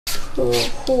客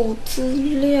户资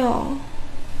料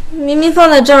明明放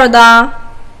在这儿的，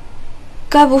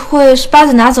该不会是八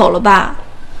子拿走了吧？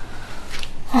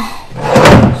唉，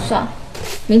算了，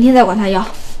明天再管他要。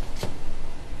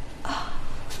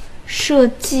设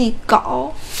计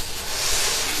稿，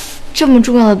这么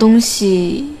重要的东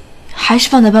西，还是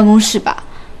放在办公室吧，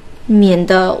免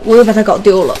得我又把它搞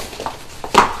丢了。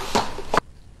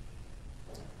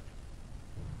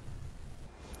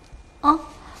啊，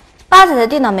八仔的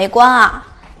电脑没关啊，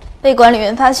被管理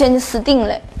员发现就死定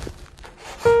了。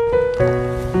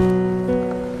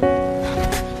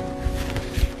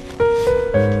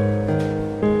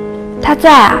他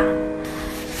在啊，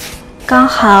刚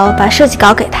好把设计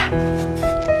稿给他。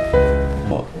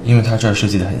因为他这儿设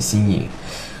计的很新颖，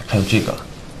还有这个。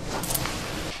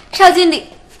邵经理，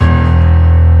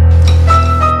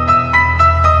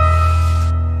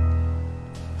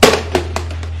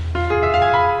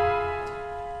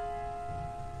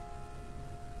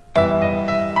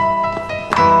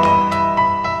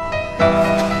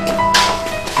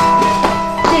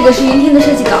这个是云天的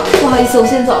设计稿，不好意思，我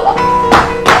先走了。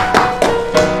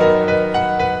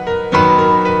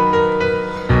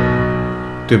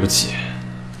对不起。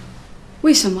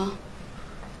为什么？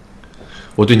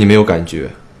我对你没有感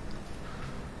觉。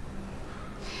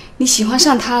你喜欢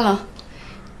上他了，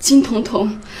金彤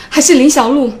彤还是林小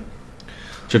璐？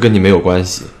这跟你没有关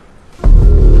系。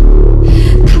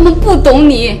他们不懂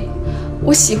你。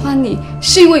我喜欢你，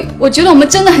是因为我觉得我们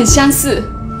真的很相似。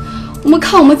我们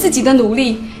靠我们自己的努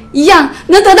力，一样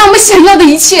能得到我们想要的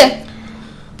一切，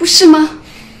不是吗？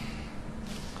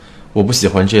我不喜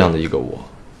欢这样的一个我，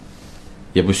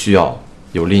也不需要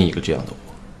有另一个这样的我。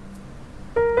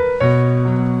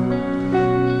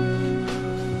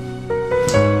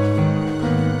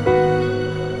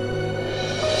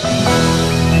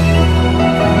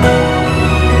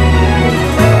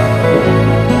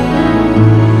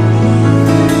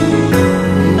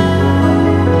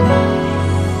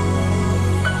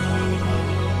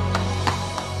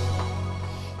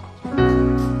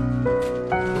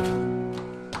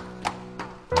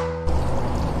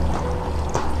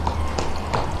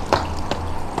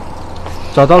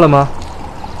找到了吗？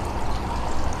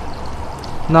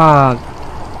那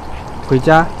回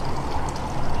家。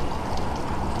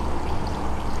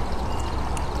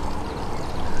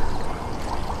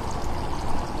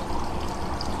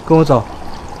跟我走。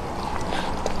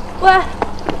喂。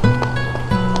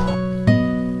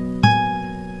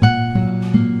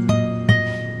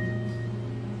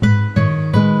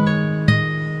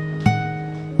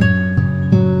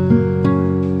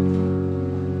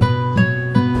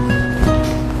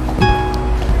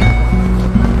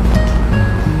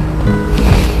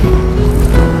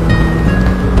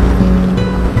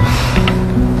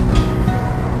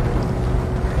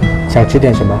想吃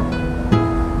点什么？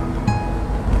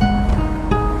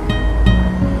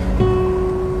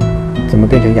怎么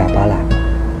变成哑巴啦？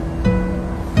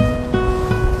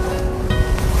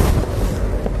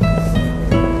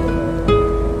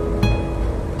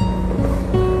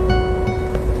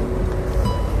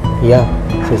一样，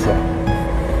谢谢。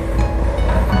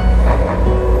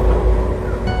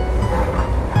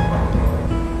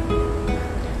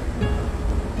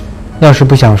要是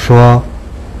不想说，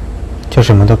就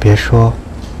什么都别说。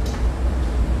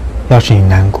要是你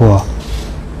难过，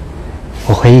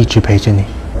我会一直陪着你。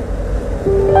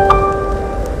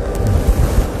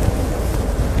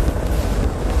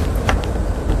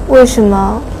为什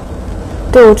么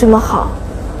对我这么好？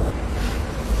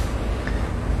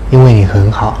因为你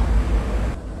很好。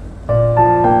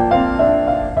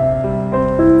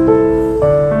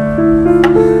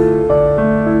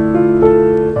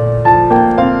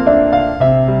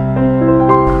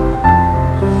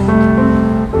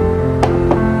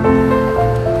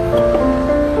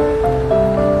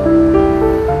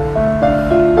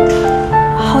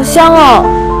好香哦！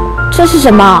这是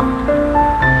什么？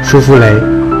舒芙蕾，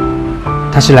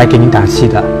它是来给你打气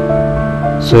的，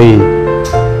所以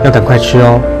要赶快吃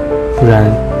哦，不然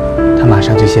它马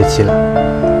上就泄气了。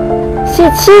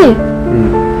泄气？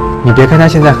你别看它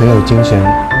现在很有精神，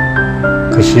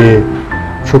可是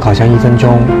出烤箱1分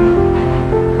钟，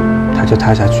它就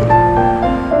塌下去了。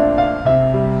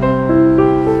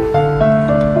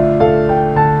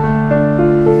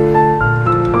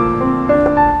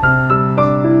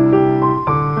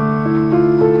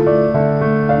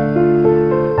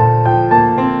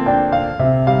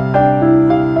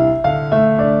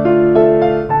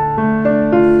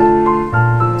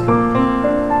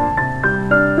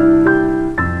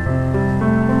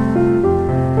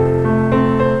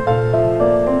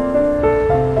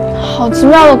好奇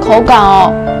妙的口感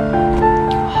哦，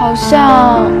好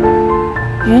像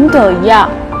云朵一样，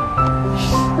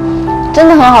真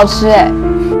的很好吃哎。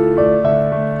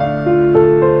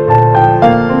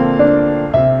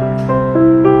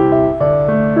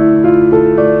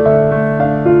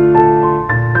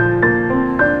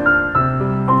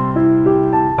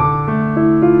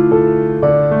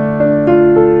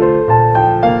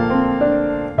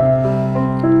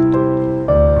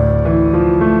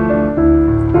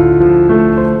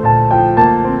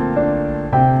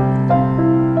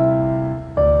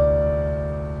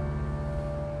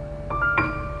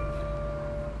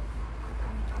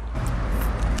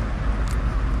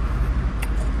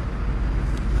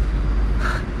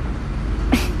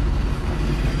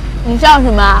你笑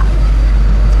什么啊？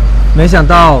没想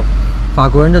到法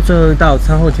国人的最后一道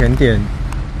餐后甜点，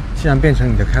竟然变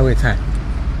成你的开胃菜。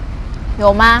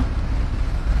有吗？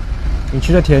你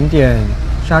吃的甜点、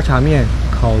沙茶面、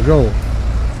烤肉，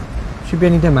去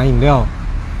便利店买饮料，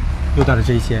又到了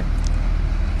这一些。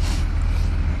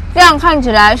这样看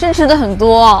起来是吃的很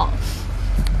多哦，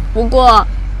不过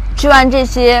吃完这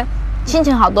些，心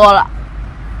情好多了。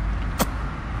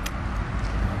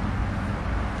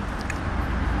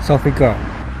Sophie girl，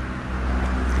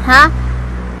 哈？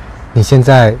你现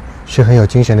在是很有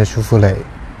精神的舒芙蕾，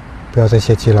不要再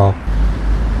泄气喽。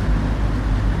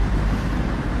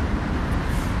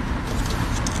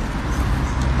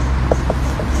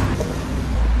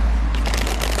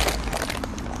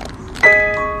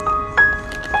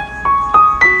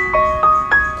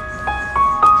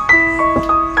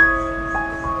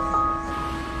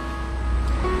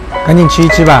赶紧吃一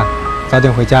吃吧，早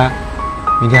点回家，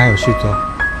明天还有事做。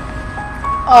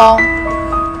哦，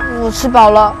我吃饱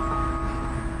了。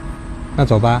那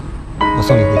走吧，我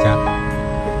送你回家。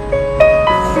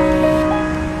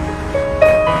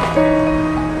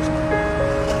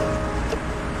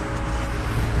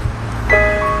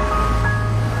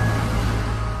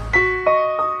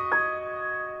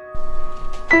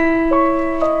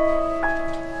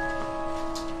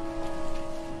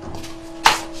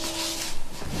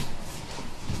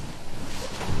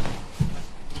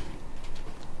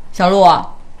小鹿，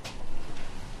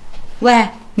喂，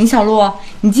林小鹿，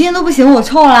你今天都不嫌我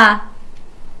臭啦？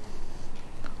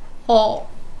哦，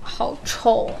好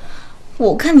臭啊！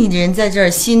我看你人在这儿，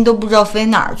心都不知道飞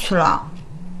哪儿去了。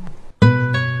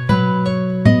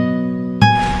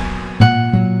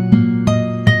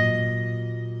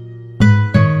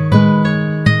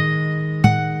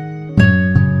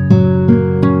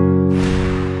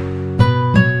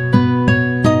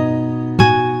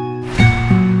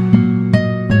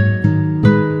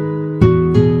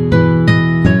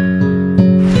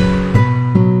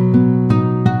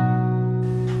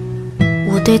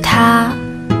对他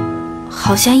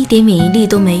好像一点免疫力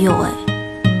都没有哎。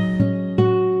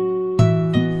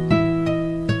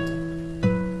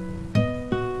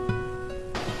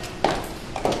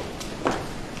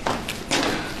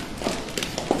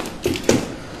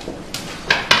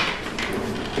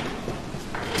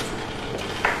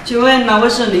请问哪位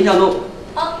是林小璐？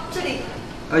哦，这里。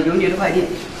有你的快递。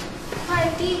快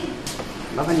递。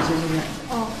麻烦你签收下。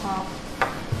哦，好。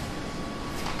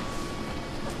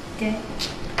给。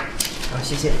好，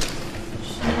谢谢。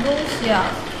什么东西啊？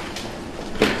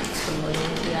什么东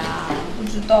西啊？不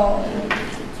知道。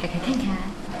拆开看看。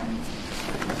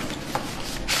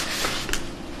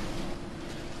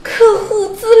客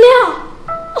户资料。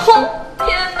哦，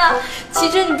天哪！其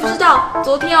实你不知道，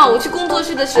昨天啊，我去工作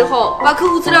室的时候把客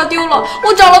户资料丢了，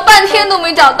我找了半天都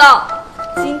没找到。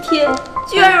今天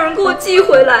居然有人给我寄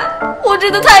回来，我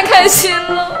真的太开心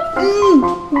了。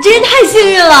你真是太幸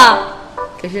运了。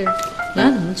可是，洋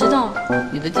洋怎么知道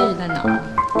你的地址在哪儿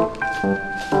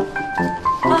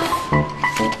啊？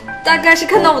大概是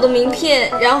看到我的名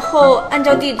片，然后按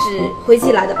照地址回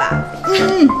寄来的吧。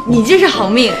你这是好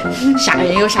命，傻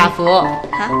人有傻福啊！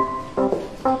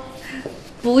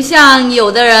不像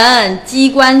有的人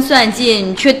机关算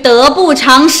尽，却得不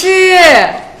偿失。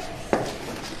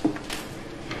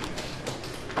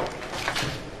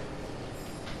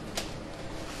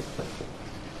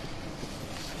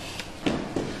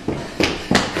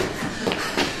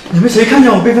你们谁看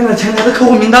见我备份在前台的客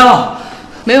户名单了？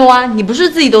没有啊，你不是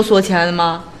自己都锁起来了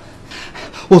吗？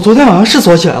我昨天晚上是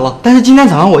锁起来了，但是今天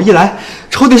早上我一来，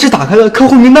抽屉是打开了，客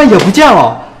户名单也不见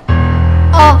了。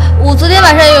哦，我昨天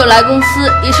晚上也有来公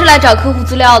司，也是来找客户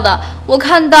资料的。我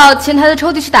看到前台的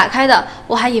抽屉是打开的，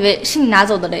我还以为是你拿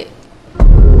走的嘞。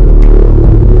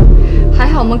还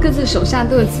好我们各自手上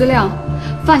都有资料，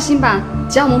放心吧，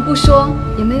只要我们不说，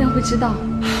也没人会知道。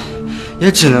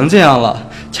也只能这样了。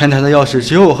前台的钥匙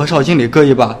只有我和邵经理各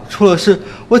一把，出了事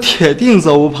我铁定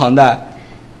责无旁贷。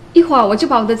一会儿我就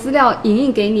把我的资料影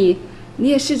印给你，你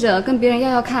也试着跟别人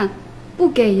要看，不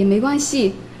给也没关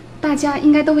系，大家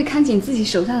应该都会看紧自己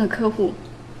手上的客户。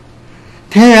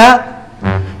田园，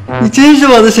你真是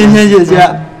我的神仙姐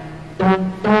姐。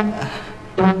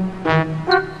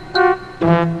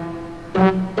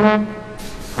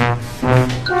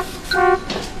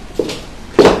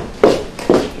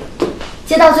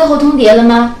接到最后通牒了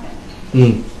吗？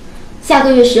下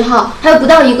个月10号，还有不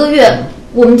到1个月，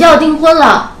我们就要订婚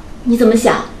了。你怎么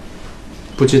想？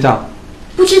不知道。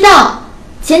不知道？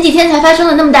前几天才发生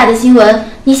了那么大的新闻，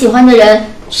你喜欢的人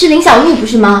是凌小鹿，不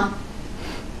是吗？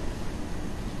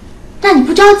那你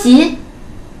不着急？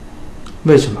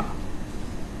为什么？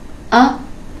啊？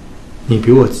你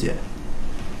比我急。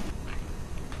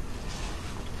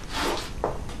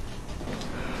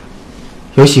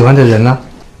有喜欢的人了？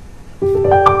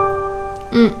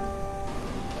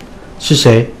是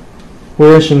谁？我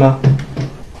认识吗？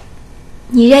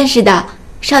你认识的，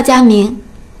邵佳明。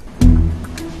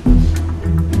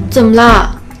怎么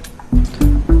了？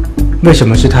为什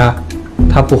么是他？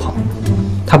他不好，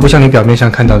他不像你表面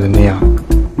上看到的那样。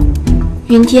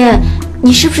云天，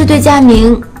你是不是对佳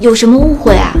明有什么误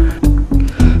会啊？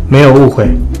没有误会，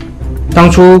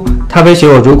当初他威胁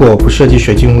我，如果我不设计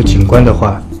水晶湖景观的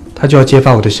话，他就要揭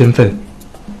发我的身份。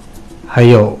还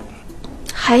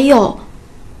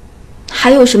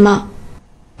有什么？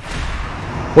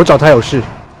我找他有事。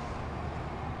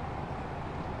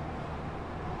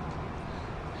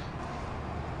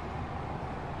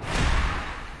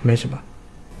没什么。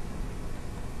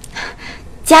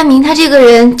佳明他这个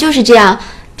人就是这样，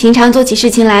平常做起事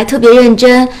情来特别认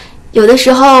真，有的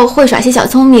时候会耍些小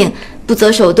聪明，不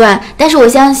择手段，但是我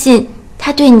相信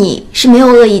他对你是没有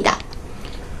恶意的。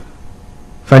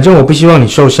反正我不希望你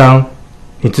受伤，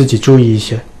你自己注意一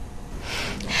些。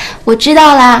我知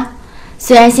道啦，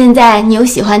虽然现在你有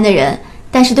喜欢的人，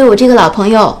但是对我这个老朋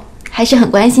友还是很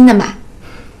关心的嘛。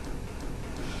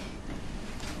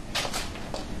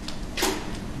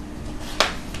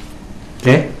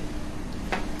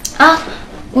啊，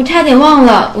我差点忘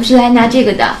了，我是来拿这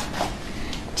个的。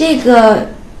这个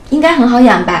应该很好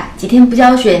养吧？几天不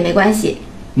浇水也没关系。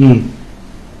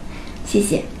谢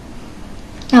谢。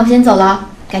那我先走了，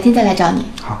改天再来找你。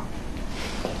好。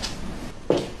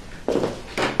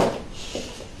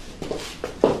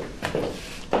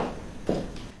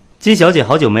姬小姐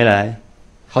好久没来，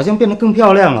好像变得更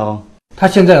漂亮了哦。她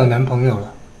现在有男朋友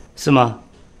了。是吗？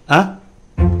啊？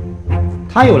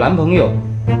她有男朋友？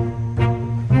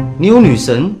你有女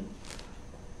神？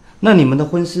那你们的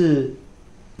婚事？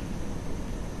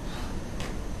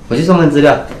我去送份资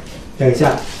料。等一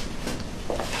下，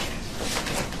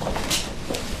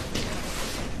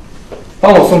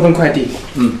帮我送份快递。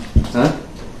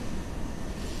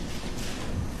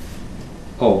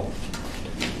哦。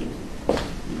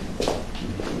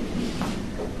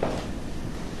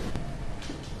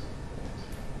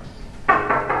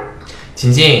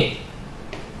晴晴，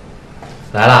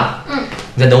来啦。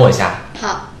你再等我一下。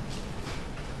好。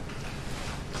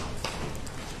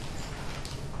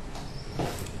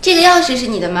这个钥匙是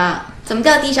你的吗？怎么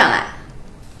掉地上来？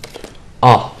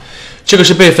哦，这个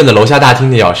是备份的楼下大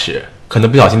厅的钥匙，可能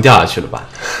不小心掉下去了吧。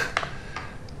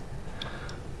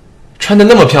穿得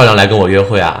那么漂亮来跟我约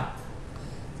会啊？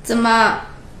怎么，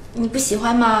你不喜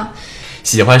欢吗？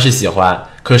喜欢是喜欢，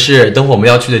可是等会我们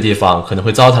要去的地方可能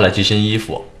会糟蹋了这身衣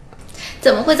服。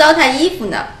怎么会糟蹋衣服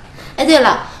呢？哎，对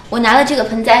了，我拿了这个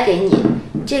盆栽给你，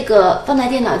这个放在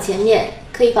电脑前面，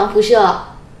可以防辐射哦。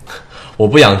我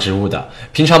不养植物的，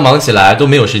平常忙起来都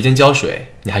没有时间浇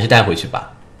水，你还是带回去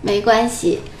吧。没关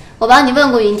系，我帮你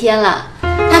问过云天了，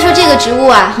他说这个植物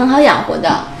啊很好养活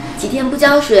的，几天不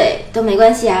浇水都没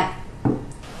关系啊。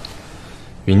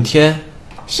云天？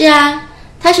是啊，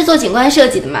他是做景观设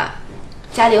计的嘛，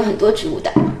家里有很多植物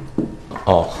的。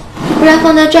哦。不然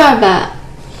放在这儿吧，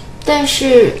但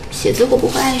是写字会不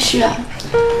会碍事啊？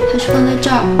还是放在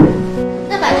这儿。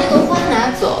那把这个花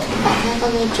拿走，把它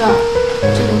放在这儿，这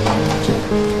个放在这儿，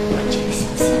这个小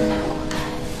线拿过来。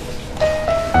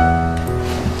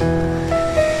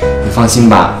你放心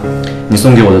吧，你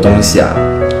送给我的东西啊，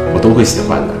我都会喜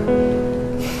欢的。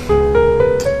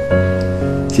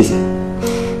谢谢。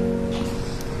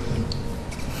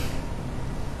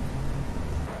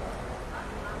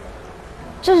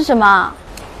这是什么？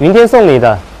云天送你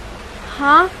的。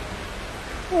啊？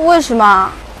为什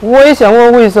么？我也想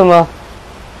问为什么。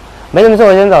没什么事，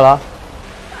我先走了。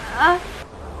啊？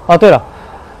哦，对了，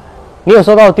你有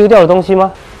收到丢掉的东西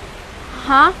吗？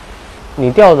啊？你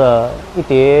掉的一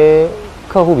叠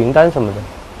客户名单什么的。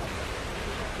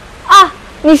啊，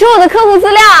你说我的客户资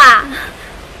料啊？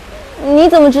你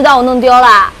怎么知道我弄丢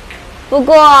了？不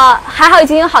过还好已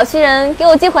经有好心人给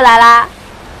我寄回来啦。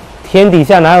天底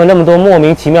下哪有那么多莫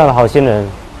名其妙的好心人？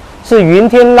是云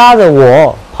天拉着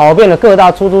我跑遍了各大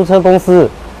出租车公司，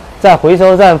在回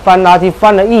收站翻垃圾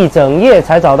翻了一整夜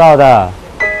才找到的，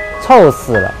臭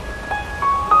死了！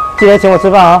记得请我吃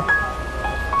饭啊！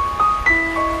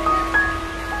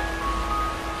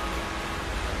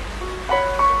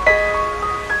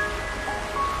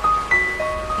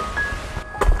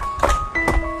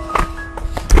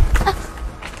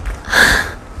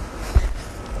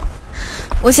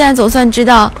我现在总算知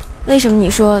道为什么你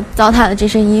说糟蹋了这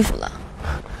身衣服了。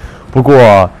不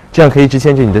过这样可以一直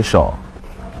牵着你的手，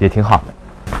也挺好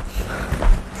的。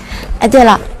哎，对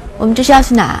了，我们这是要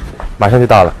去哪？马上就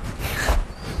到了。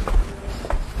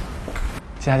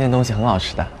这家店东西很好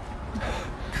吃的。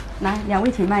来，2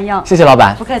位请慢用。谢谢老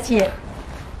板。不客气。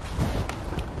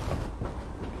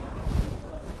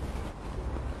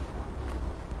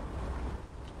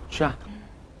吃啊。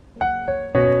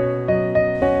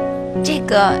这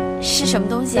个是什么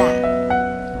东西啊？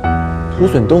土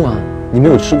笋冻啊，你没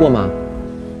有吃过吗？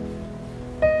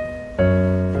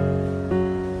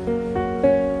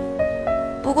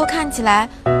不过看起来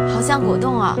好像果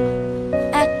冻啊。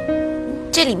哎，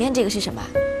这里面这个是什么？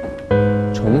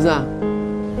虫子啊。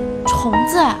虫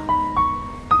子啊？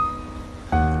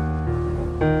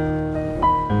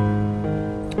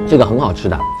这个很好吃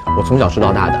的，我从小吃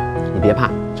到大的，你别怕，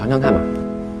尝尝看吧。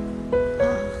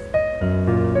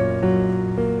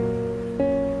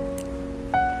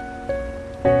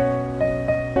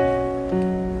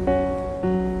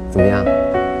怎么样？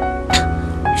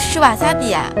是瓦萨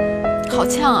比啊，好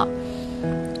呛啊！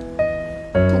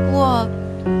不过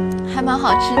还蛮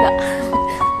好吃的，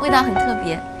味道很特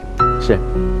别。是，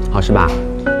好吃吧？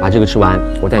把这个吃完，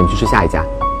我带你去吃下一家。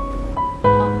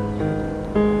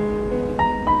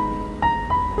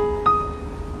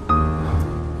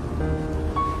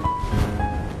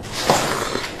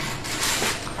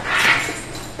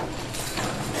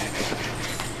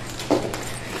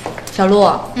小鹿，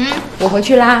我回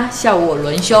去啦。下午我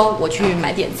轮休，我去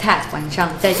买点菜，晚上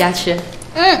在家吃。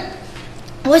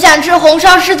我想吃红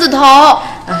烧狮子头。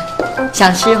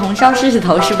想吃红烧狮子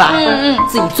头是吧？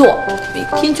自己做，每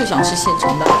天就想吃现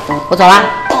成的。我走啦。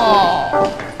哦。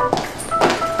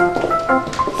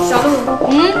小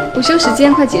鹿，午休时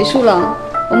间快结束了，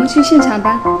我们去现场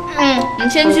吧。你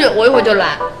先去，我一会儿就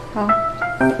来。好。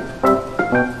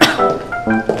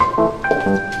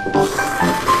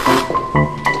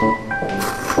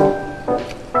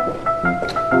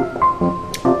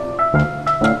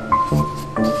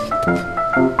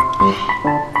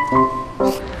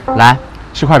来，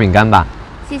吃块饼干吧。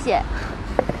谢谢。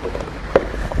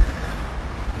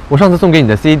我上次送给你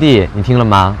的 CD， 你听了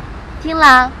吗？听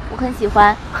了，我很喜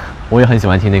欢。我也很喜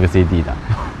欢听那个 CD 的。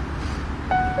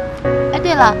哎，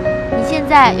对了，你现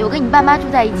在有跟你爸妈住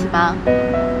在一起吗？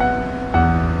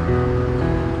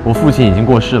我父亲已经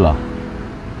过世了。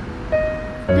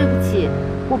对不起，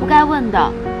我不该问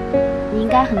的。你应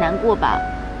该很难过吧？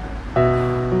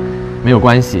没有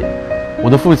关系。我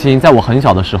的父亲在我很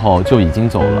小的时候就已经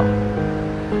走了，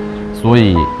所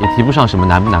以也提不上什么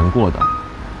难不难过的，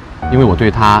因为我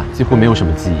对他几乎没有什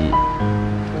么记忆。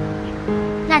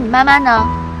那你妈妈呢？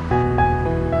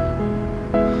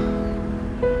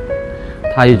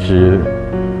她一直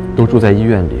都住在医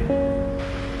院里。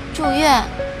住院？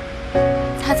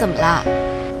她怎么啦？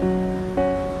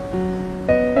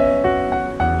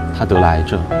她得了癌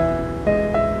症。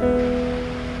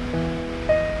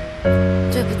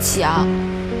对不起啊，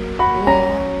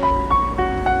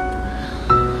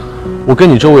我跟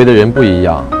你周围的人不一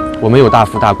样，我没有大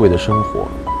富大贵的生活。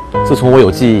自从我有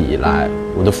记忆以来，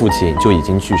我的父亲就已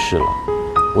经去世了，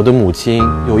我的母亲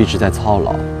又一直在操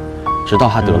劳，直到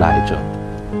她得了癌症。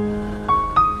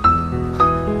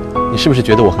你是不是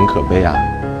觉得我很可悲啊？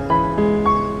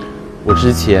我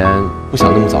之前不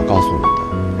想那么早告诉你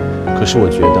的，可是我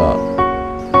觉得。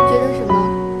觉得什么？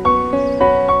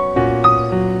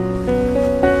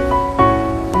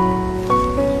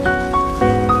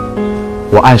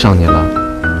我爱上你了，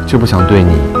就不想对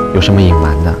你有什么隐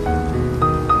瞒的。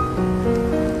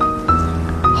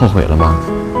后悔了吗？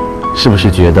是不是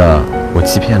觉得我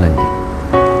欺骗了你？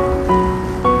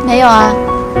没有啊，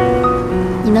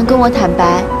你能跟我坦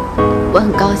白，我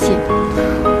很高兴。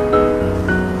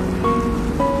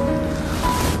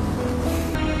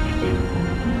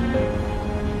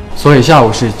所以下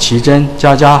午是奇珍、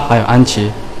佳佳还有安琪，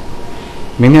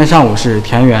明天上午是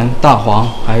田园、大黄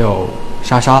还有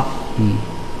莎莎。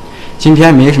今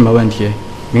天没什么问题，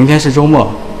明天是周末，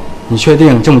你确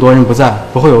定这么多人不在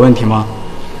不会有问题吗？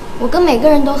我跟每个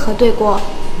人都核对过，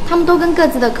他们都跟各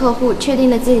自的客户确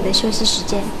定了自己的休息时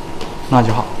间。那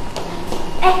就好。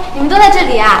哎，你们都在这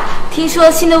里啊？听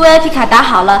说新的 VIP 卡打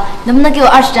好了，能不能给我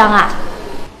20张啊？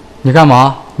你干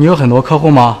嘛？你有很多客户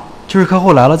吗？就是客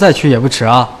户来了再去也不迟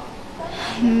啊。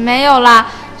没有啦，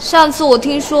上次我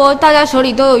听说大家手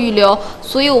里都有预留，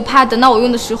所以我怕等到我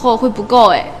用的时候会不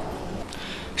够哎。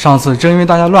上次正因为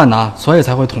大家乱拿，所以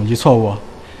才会统计错误。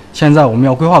现在我们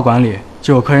要规划管理，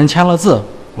只有客人签了字，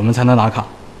我们才能拿卡。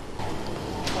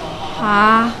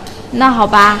啊，那好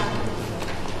吧。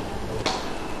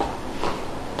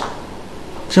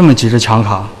这么急着抢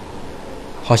卡，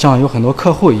好像有很多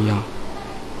客户一样。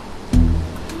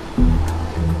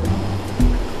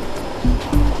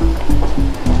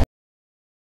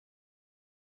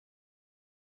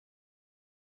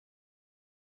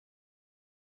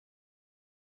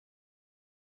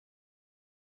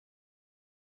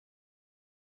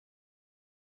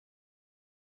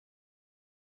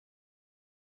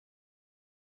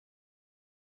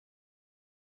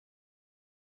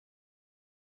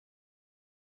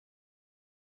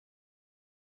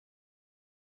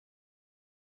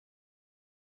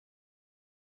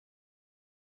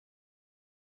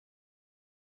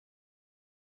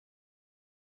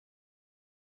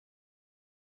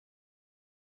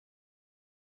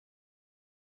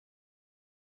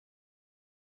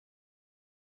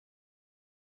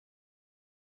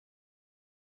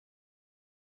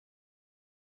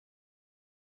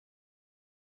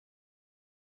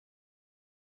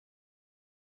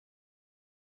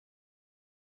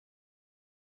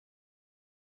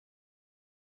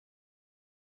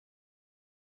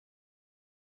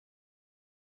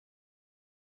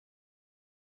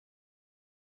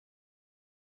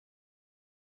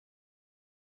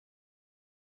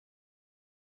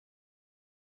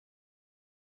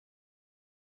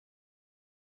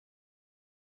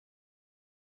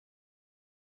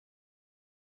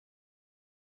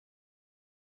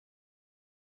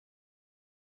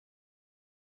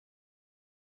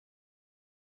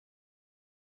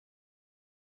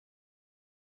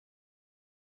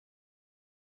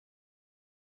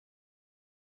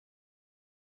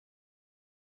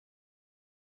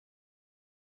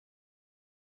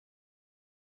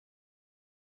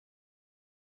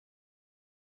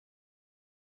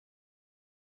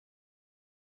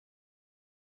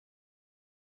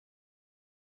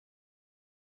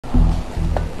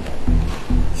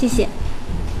谢谢。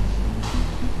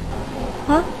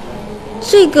啊，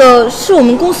这个是我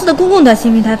们公司的公共短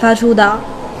信平台发出的，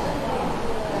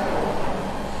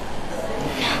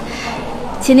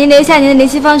请您留下您的联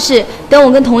系方式，等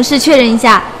我跟同事确认一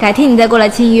下，改天你再过来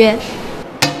签约。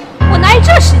我哪有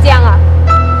这时间啊？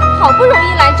好不容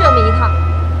易来这么一趟，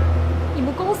你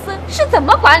们公司是怎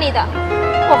么管理的？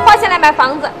我花钱来买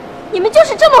房子，你们就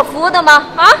是这么服务的吗？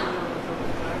啊？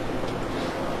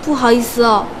不好意思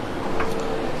哦。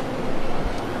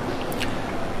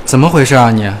怎么回事啊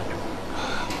你？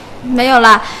没有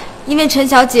啦，因为陈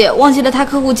小姐忘记了她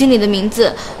客户经理的名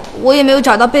字，我也没有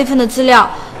找到备份的资料。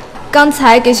刚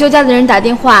才给休假的人打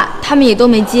电话，他们也都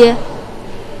没接。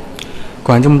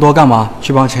管这么多干嘛？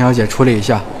去帮陈小姐处理一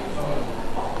下。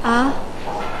啊？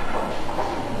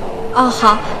哦，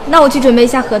好，那我去准备一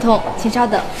下合同，请稍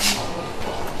等。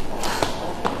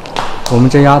我们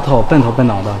这丫头笨头笨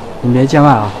脑的，你别见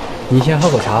外啊。你先喝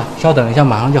口茶，稍等一下，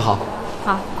马上就好。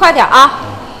好，快点啊！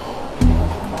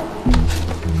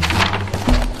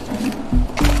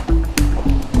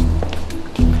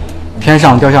天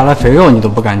上掉下来肥肉你都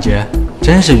不敢接，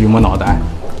真是榆木脑袋。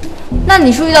那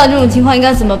你说遇到这种情况应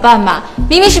该怎么办嘛？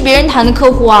明明是别人谈的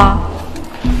客户啊。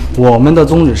我们的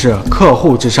宗旨是客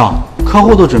户至上，客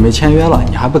户都准备签约了，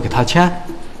你还不给他签，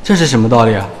这是什么道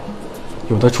理？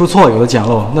有的出错，有的捡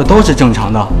漏，那都是正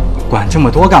常的，管这么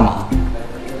多干嘛？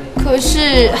可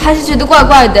是还是觉得怪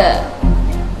怪的。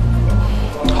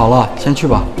好了，先去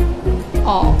吧。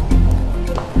哦，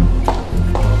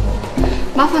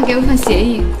麻烦给我份协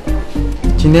议。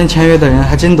今天签约的人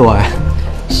还真多哎。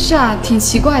是啊，挺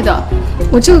奇怪的。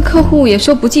我这个客户也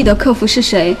说不记得客服是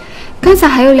谁，刚才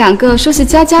还有2个说是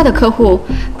佳佳的客户，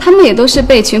他们也都是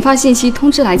被群发信息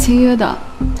通知来签约的。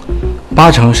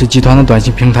80%是集团的短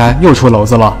信平台又出篓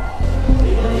子了。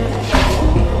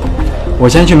我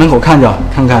先去门口看着，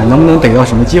看看能不能逮到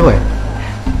什么机会。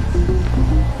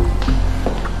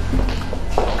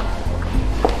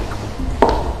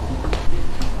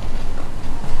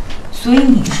所以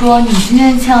你说你今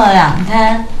天签了2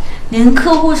单，连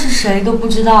客户是谁都不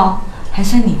知道，还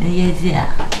是你的业绩啊？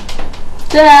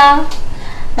对啊，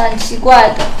蛮奇怪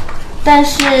的。但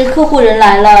是客户人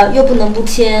来了，又不能不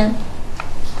签。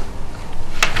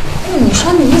你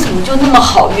说你怎么就那么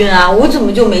好运啊？我怎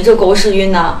么就没这狗屎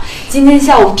运呢？今天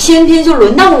下午偏偏就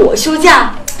轮到我休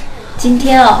假。今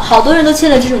天啊，好多人都签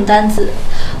了这种单子，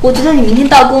我觉得你明天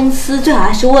到公司最好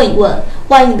还是问一问，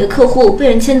万一你的客户被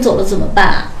人签走了怎么办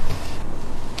啊？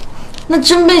那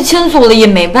真被牵走了也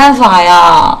没办法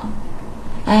呀。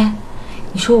哎，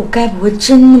你说我该不会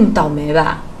真那么倒霉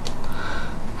吧？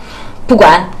不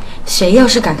管谁要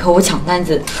是敢和我抢单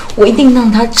子，我一定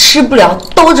让他吃不了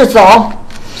兜着走。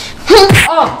哼！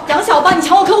哦，杨小八，你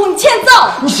抢我客户，你欠揍！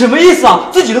你什么意思啊？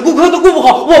自己的顾客都顾不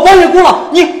好，我帮也顾了，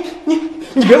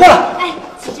你别过来！哎，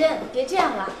启真，别这样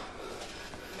啦。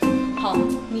好，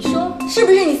你说是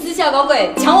不是你私下搞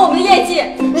鬼抢我们的业绩？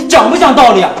你讲不讲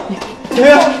道理啊？田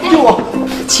园，救我！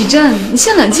启真，你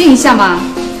先冷静一下嘛。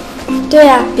对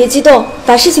啊，别激动，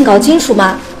把事情搞清楚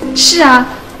嘛。是啊，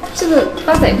这个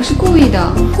八仔也不是故意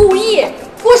的。故意？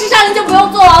故事杀人就不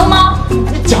用坐牢了吗？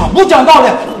你讲不讲道理？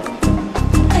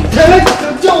田园，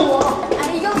救我！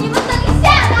哎呦，你们等一下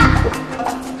啦！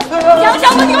杨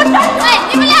小八，你给我站住！哎，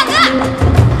你们两个！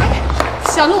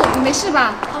小鹿，你没事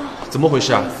吧？怎么回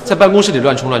事啊？在办公室里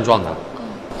乱冲乱撞的。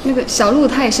那个小鹿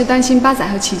他也是担心八仔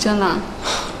和奇珍了。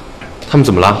他们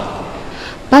怎么了？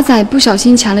八仔不小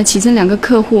心抢了奇珍2个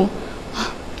客户，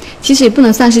其实也不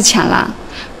能算是抢啦。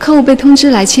客户被通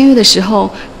知来签约的时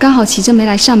候，刚好奇珍没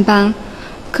来上班，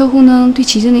客户呢对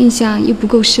奇珍的印象又不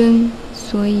够深，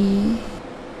所以……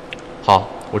好，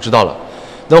我知道了。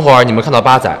等会儿你们看到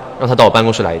八仔，让他到我办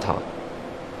公室来一趟。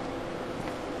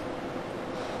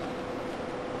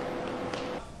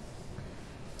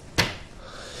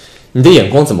你的眼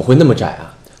光怎么会那么窄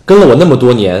啊？跟了我那么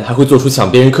多年，还会做出抢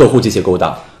别人客户这些勾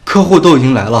当？客户都已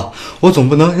经来了，我总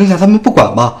不能扔下他们不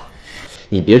管吧？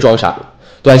你别装傻了，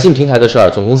短信平台的事儿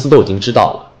总公司都已经知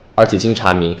道了，而且经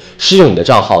查明是用你的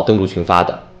账号登录群发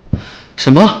的。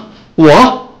什么？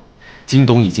我？金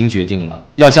董已经决定了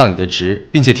要降你的职，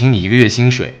并且停你1个月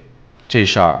薪水，这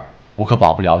事儿我可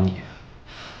保不了你。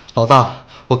老大，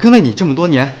我跟了你这么多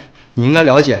年，你应该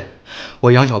了解，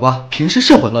我杨小八平时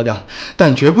是混了点，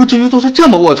但绝不至于做出这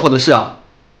么龌龊的事啊！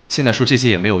现在说这些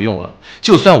也没有用了，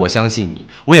就算我相信你，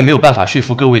我也没有办法说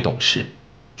服各位董事，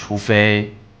除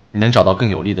非你能找到更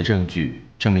有力的证据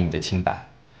证明你的清白。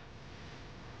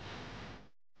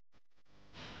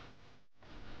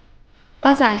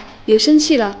八仔别生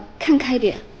气了，看开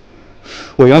点。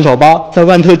我杨小八在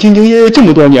万特兢兢业业这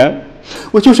么多年，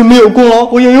我就是没有功劳，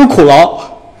我也有苦劳，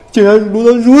竟然落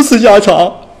得如此下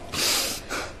场。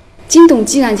金董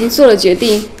既然已经做了决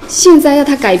定，现在要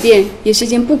他改变也是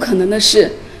件不可能的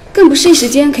事，更不是一时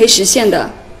间可以实现的。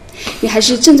你还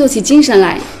是振作起精神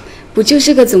来，不就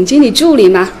是个总经理助理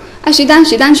吗？爱谁担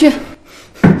谁担去。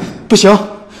不行，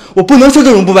我不能受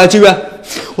这种不白之冤，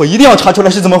我一定要查出来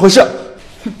是怎么回事。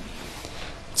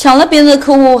抢了别人的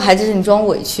客户还在这里装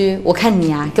委屈，我看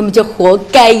你啊根本就活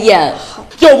该呀！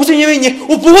要不是因为你，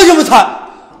我不会这么惨。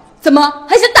怎么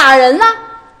还想打人啦？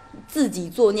自己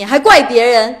作孽还怪别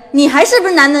人，你还是不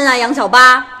是男人啊，杨小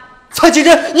八？蔡奇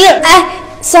珍，你……哎，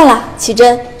算了，奇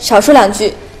珍，少说2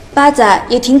句，八仔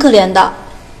也挺可怜的。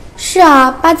是啊，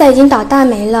八仔已经倒大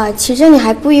霉了，奇珍你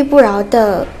还不依不饶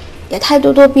的，也太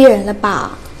咄咄逼人了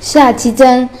吧？是啊，奇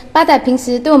珍，八仔平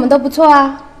时对我们都不错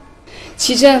啊。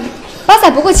奇珍，八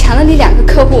仔不过抢了你2个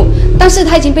客户，但是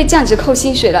他已经被降职扣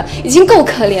薪水了，已经够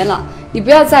可怜了，你不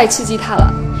要再刺激他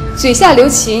了，嘴下留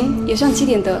情也算积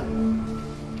点德。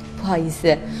不好意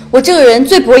思，我这个人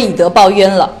最不会以德报怨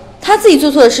了，他自己做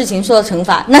错的事情受到惩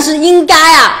罚，那是应该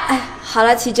啊。哎，好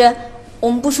了，奇珍，我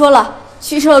们不说了，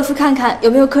去售楼处看看有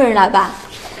没有客人来吧。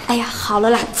哎呀，好了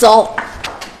啦，走。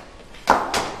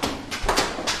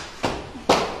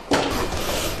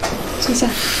坐下，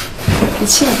别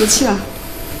气了，别气了。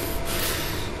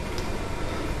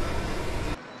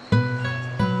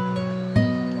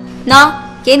喏，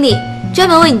给你，专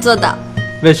门为你做的。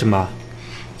为什么？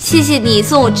谢谢你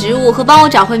送我植物和帮我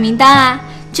找回名单啊！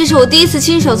这是我第一次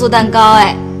亲手做蛋糕，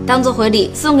哎，当做回礼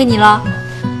送给你了。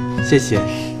谢谢。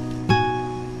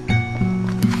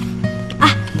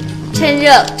啊，趁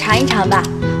热尝一尝吧。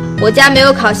我家没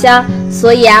有烤箱，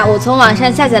所以啊，我从网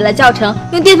上下载了教程，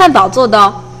用电饭煲做的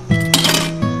哦。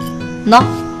喏，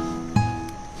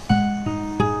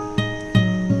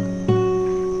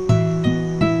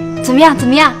怎么样？怎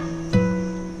么样？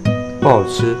不好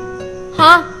吃。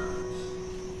啊？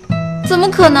怎么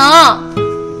可能？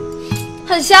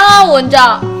很香啊，闻着。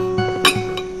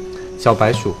小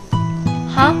白鼠。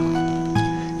哈？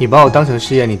你把我当成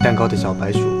试验你蛋糕的小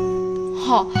白鼠。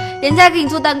好，人家给你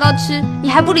做蛋糕吃，你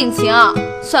还不领情啊？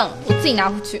算了，我自己拿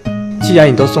回去。既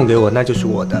然你都送给我，那就是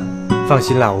我的。放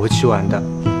心啦，我会吃完的。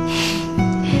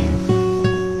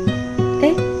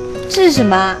哎，这是什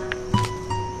么啊？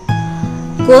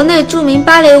国内著名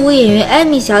芭蕾舞演员艾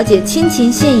米小姐倾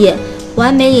情献演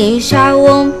完美演绎莎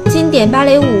翁经典芭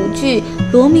蕾舞剧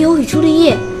罗密欧与朱丽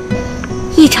叶，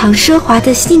一场奢华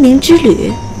的心灵之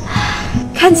旅，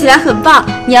看起来很棒。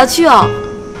你要去哦？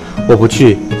我不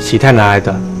去，喜太拿来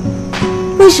的。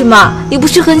为什么？你不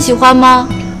是很喜欢吗？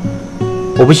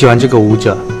我不喜欢这个舞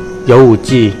者，有舞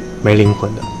技没灵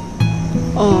魂的。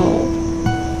哦。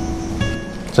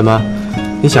怎么？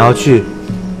你想要去？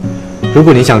如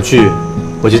果你想去，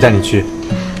我就带你去。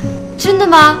真的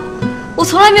吗？我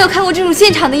从来没有看过这种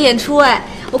现场的演出哎。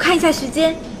我看一下时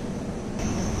间，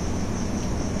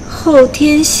后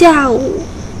天下午。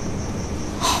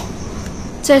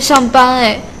在上班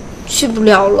哎，去不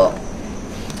了了。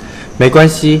没关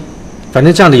系，反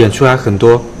正这样的演出还很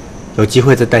多，有机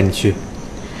会再带你去。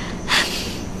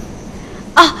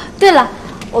哦，对了。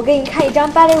我给你看一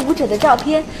张芭蕾舞者的照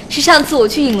片，是上次我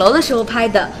去影楼的时候拍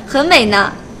的，很美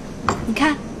呢。你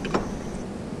看。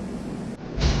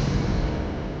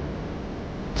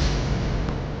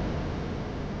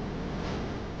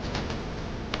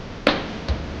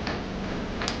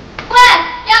喂，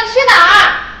要去哪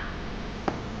儿？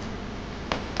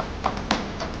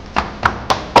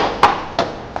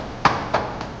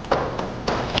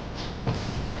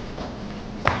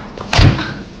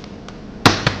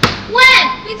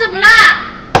你怎么啦？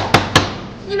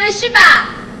你没事吧？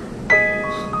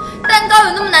蛋糕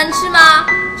有那么难吃吗？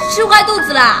吃坏肚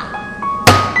子啦？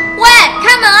喂，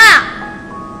开门啊！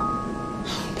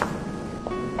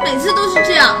每次都是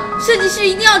这样，设计师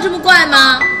一定要这么怪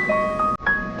吗？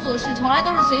做事从来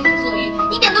都是随心所欲，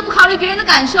一点都不考虑别人的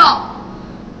感受。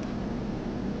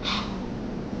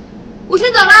我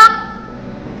先走了。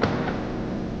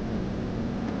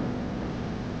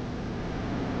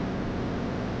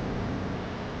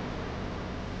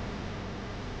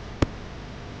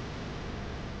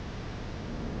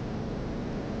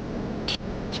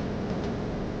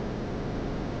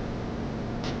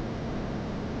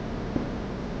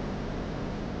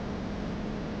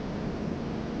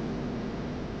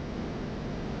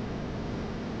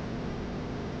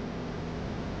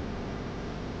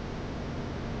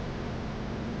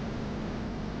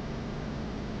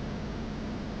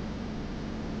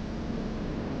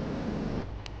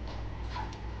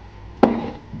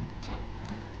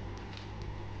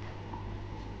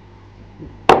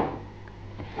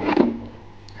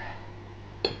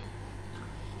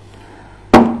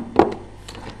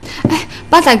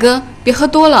八仔哥，别喝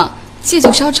多了，借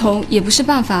酒消愁也不是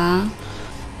办法啊。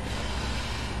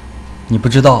你不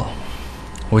知道，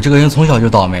我这个人从小就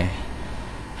倒霉。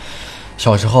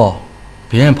小时候，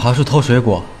别人爬树偷水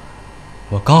果，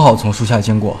我刚好从树下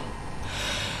经过，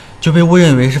就被误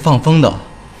认为是放风的，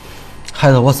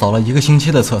害得我扫了1个星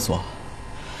期的厕所。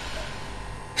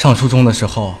上初中的时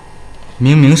候，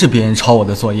明明是别人抄我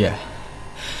的作业，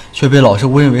却被老师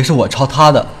误认为是我抄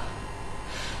他的，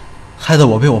害得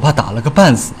我被我爸打了个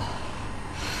半死。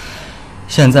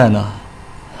现在呢，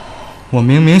我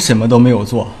明明什么都没有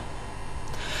做，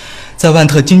在万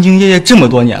特兢兢业业这么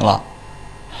多年了，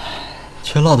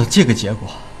却落得这个结果。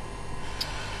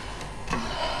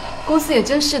公司也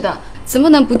真是的，怎么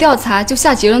能不调查就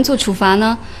下结论做处罚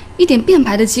呢？一点辩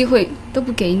白的机会都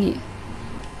不给你。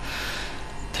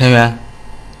田园，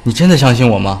你真的相信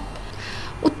我吗？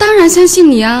我当然相信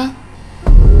你啊。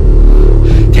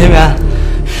田园，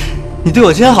你对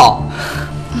我真好。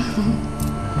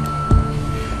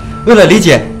为了理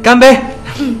解，干杯！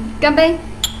干杯！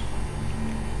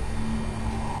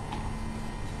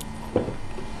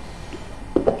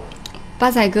八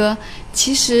仔哥，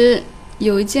其实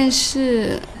有一件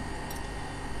事。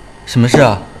什么事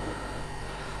啊？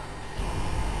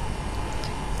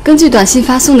根据短信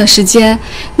发送的时间，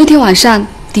那天晚上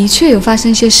的确有发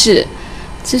生些事，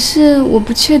只是我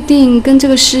不确定跟这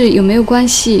个事有没有关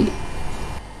系。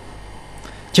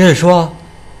接着说。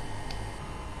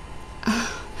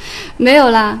没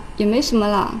有啦，也没什么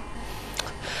啦。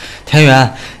田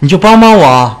园，你就帮帮我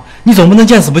啊！你总不能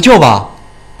见死不救吧？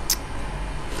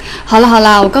好了好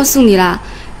了，我告诉你啦，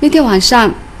那天晚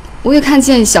上我有看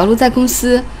见小鹿在公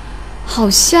司，好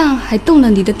像还动了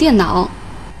你的电脑。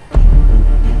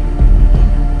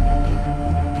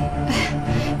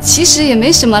其实也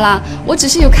没什么啦，我只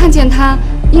是有看见他，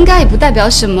应该也不代表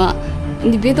什么，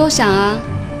你别多想啊。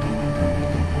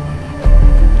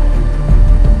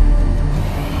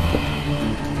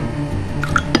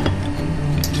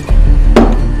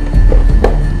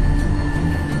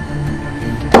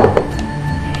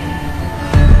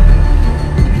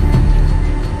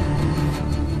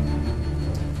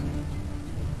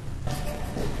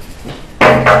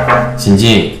请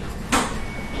进。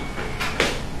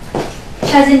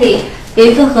邵经理，有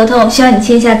一份合同需要你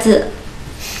签下字。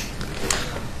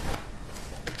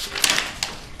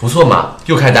不错嘛，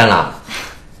又开单了。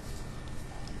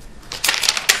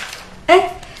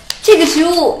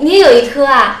有一颗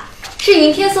啊，是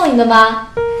云天送你的吗？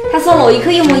他送了我一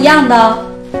颗一模一样的哦。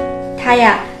它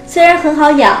呀，虽然很好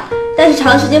养，但是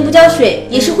长时间不浇水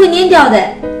也是会蔫掉的。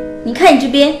你看你这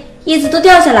边叶子都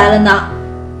掉下来了呢。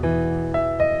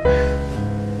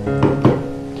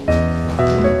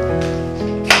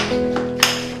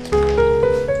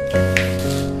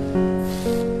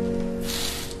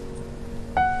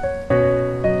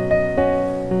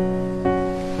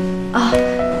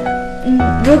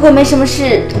如果没什么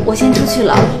事，我先出去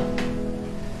了。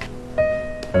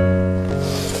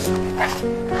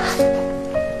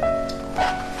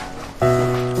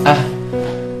哎，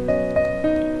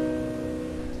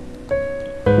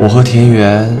我和田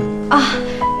园啊，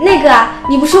那个啊，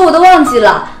你不说我都忘记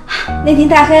了。那天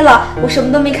太黑了，我什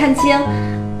么都没看清。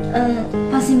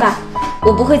放心吧，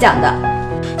我不会讲的。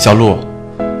小鹿，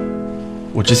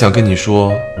我只想跟你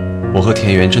说，我和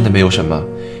田园真的没有什么，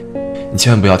你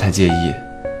千万不要太介意。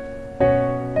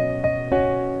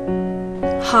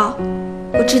好，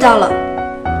我知道了。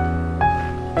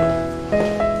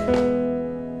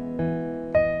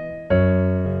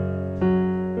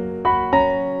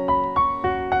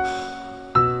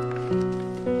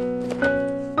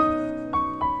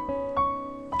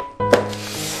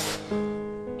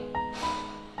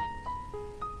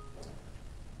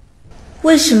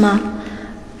为什么？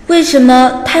为什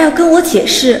么他要跟我解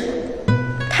释？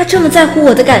他这么在乎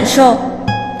我的感受，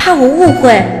怕我误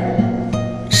会。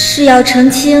是要澄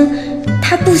清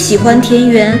他不喜欢田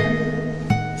园，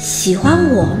喜欢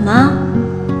我吗？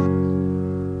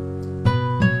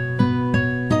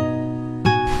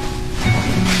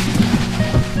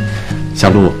小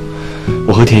鹿，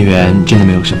我和田园真的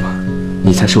没有什么，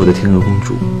你才是我的天鹅公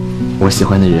主，我喜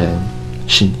欢的人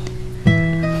是你。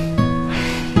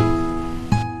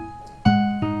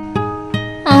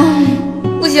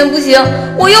不行不行，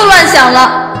我又乱想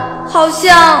了，好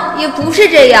像也不是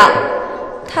这样。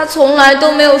他从来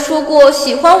都没有说过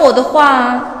喜欢我的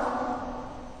话，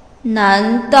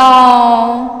难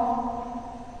道？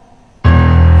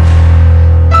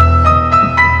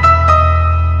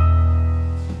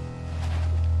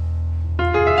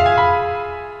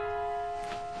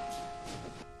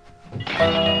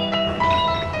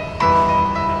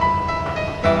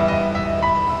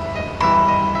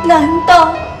难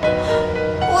道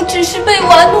我只是被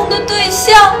玩弄的对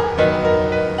象？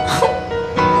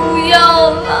不要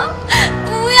了，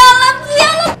不要了，不要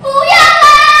了，不要啦！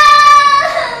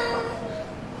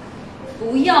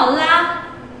不要啦！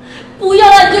不要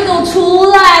啦！你就给我出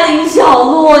来，林小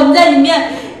璐！你在里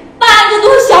面半个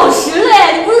多小时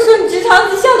嘞！你不是说你直肠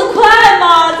子笑得快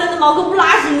吗？在那茅坑不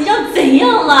拉屎，你要怎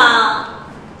样啦？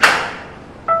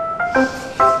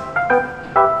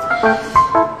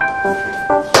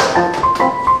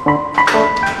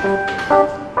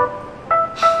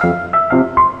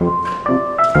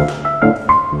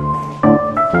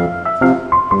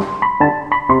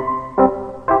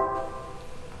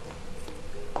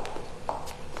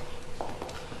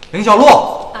林小璐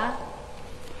啊，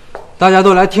大家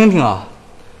都来听听啊，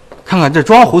看看这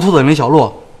装糊涂的林小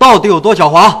璐到底有多狡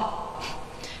猾。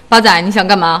八仔，你想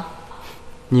干嘛？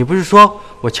你不是说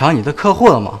我抢你的客户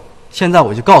了吗？现在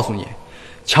我就告诉你，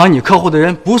抢你客户的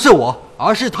人不是我，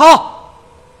而是他。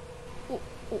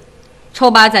臭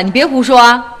八仔，你别胡说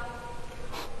啊！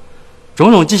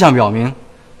种种迹象表明，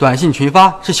短信群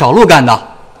发是小璐干的。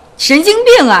神经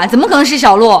病啊！怎么可能是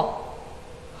小璐？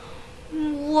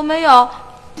我没有。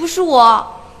不是我，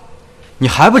你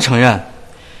还不承认？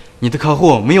你的客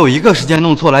户没有一个时间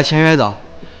弄错来签约的，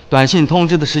短信通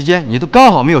知的时间你都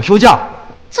刚好没有休假。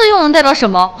这又能代表什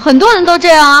么？很多人都这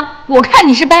样啊！我看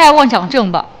你是被害妄想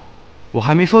症吧？我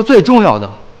还没说最重要的，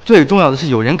最重要的是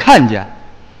有人看见，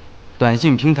短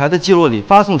信平台的记录里、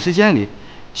发送时间里，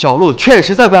小璐确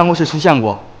实在办公室出现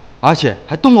过，而且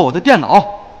还动过我的电脑。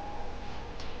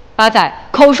八仔，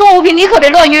口说无凭，你可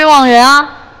别乱冤枉人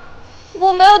啊！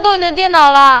我没有动你的电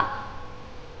脑啦。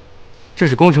这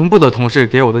是工程部的同事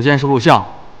给我的监视录像，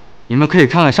你们可以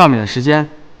看看上面的时间。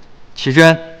奇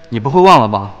珍，你不会忘了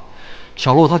吧？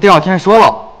小璐她第二天说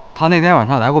了，她那天晚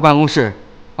上来过办公室，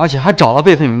而且还找了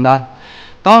备份名单。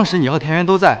当时你和田园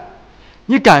都在，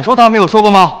你敢说她没有说过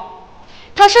吗？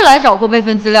她是来找过备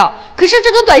份资料，可是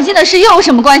这跟短信的事又有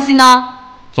什么关系呢？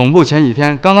总部前几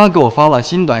天刚刚给我发了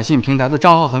新短信平台的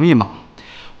账号和密码。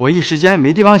我一时间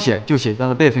没地方写，就写在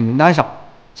了备份名单上，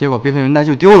结果备份名单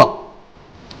就丢了。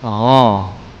哦，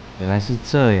原来是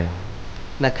这样，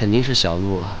那肯定是小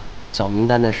璐了。找名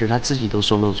单的事他自己都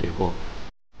说漏嘴过。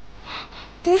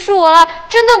不是我啦，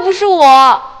真的不是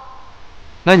我。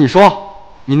那你说，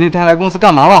你那天来公司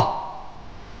干嘛了？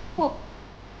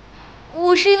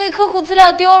我是因为客户资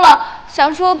料丢了，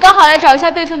想说刚好来找一下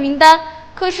备份名单，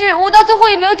可是我到最后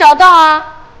也没有找到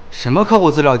啊。什么客户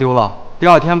资料丢了？第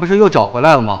二天不是又找回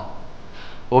来了吗？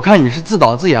我看你是自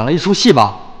导自演了一出戏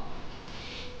吧。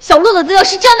小鹿的资料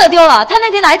是真的丢了，他那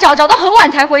天来找到很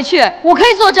晚才回去，我可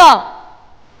以作证。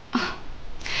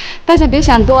大家别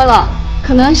想多了，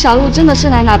可能小鹿真的是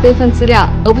来拿备份资料，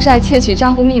而不是来窃取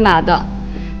账户密码的。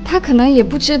他可能也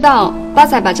不知道八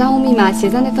仔把账户密码写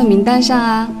在那份名单上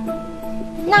啊。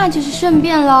那就是顺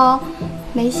便喽。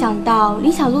没想到李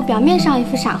小璐表面上一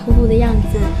副傻乎乎的样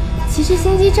子，其实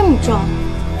心机这么重，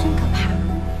真可怕。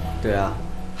对啊，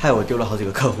害我丢了好几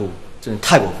个客户，真是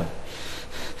太过分。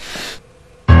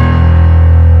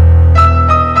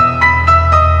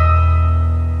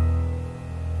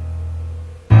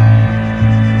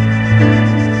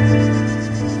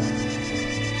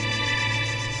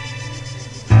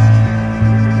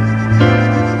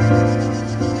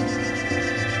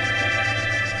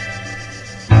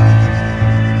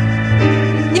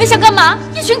你们想干嘛？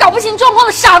一群搞不清状况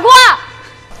的傻瓜！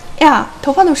呀，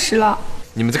头发都湿了。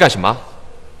你们在干什么？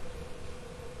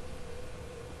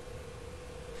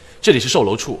这里是售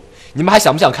楼处，你们还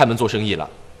想不想开门做生意了？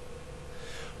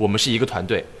我们是一个团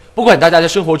队，不管大家在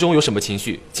生活中有什么情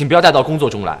绪，请不要带到工作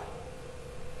中来。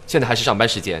现在还是上班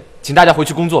时间，请大家回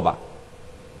去工作吧。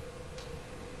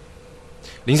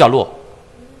林小璐，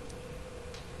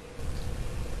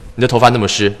你的头发那么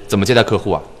湿，怎么接待客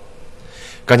户啊？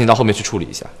赶紧到后面去处理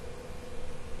一下。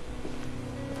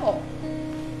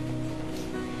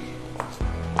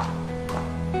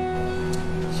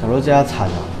小罗家惨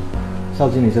了，邵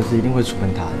经理这次一定会处分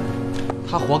他的。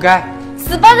他活该。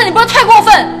死班子，你不要太过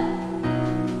分！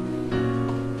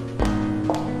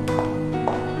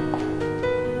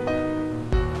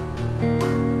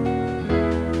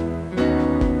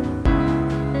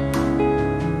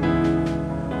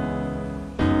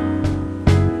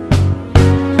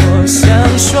我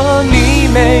想说你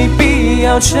没必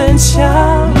要逞强，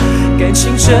感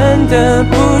情真的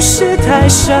不是太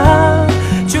傻。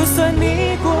就算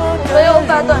你过得没有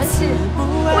发短信，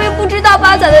我也不知道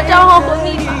八仔的账号和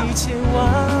密码。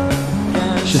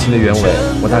事情的原委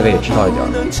我大概也知道一点，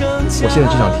我现在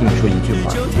只想听你说一句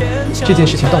话：这件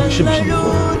事情到底是不是你做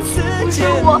的？不是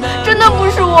我，真的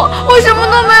不是我，我什么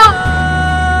都没有。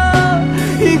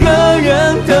一个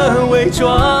人的伪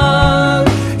装，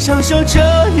享受这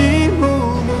一幕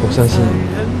幕。我相信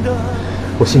你，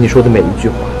我信你说的每一句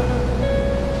话。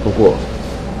不过，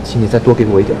请你再多给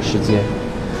我一点时间，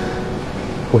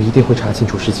我一定会查清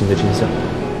楚事情的真相。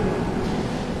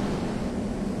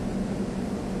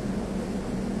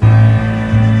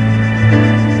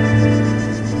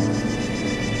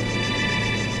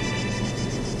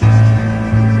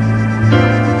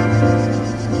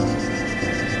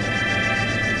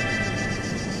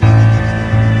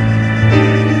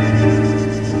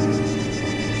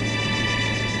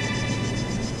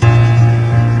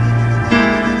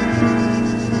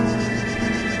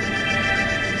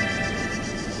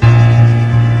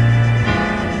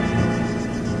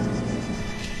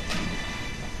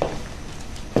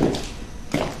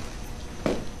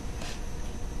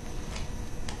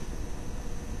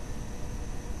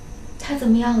他怎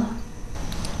么样了？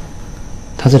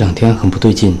他这2天很不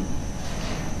对劲，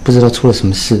不知道出了什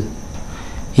么事，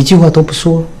一句话都不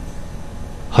说，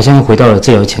好像又回到了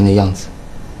治疗前的样子。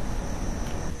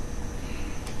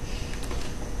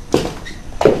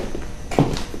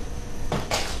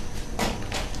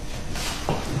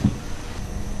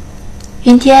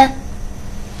云天，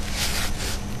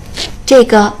这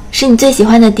个是你最喜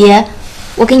欢的碟，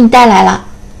我给你带来了，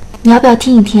你要不要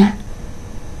听一听啊？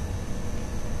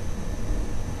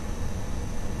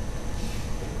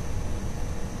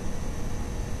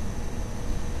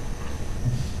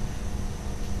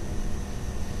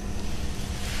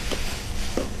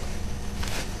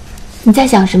你在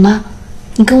想什么？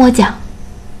你跟我讲。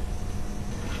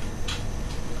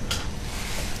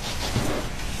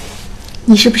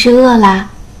你是不是饿啦？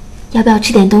要不要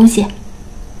吃点东西？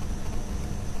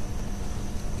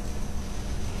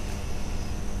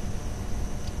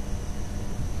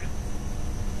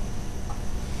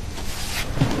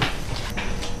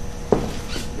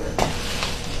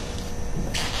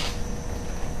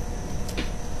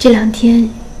这2天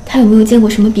他有没有见过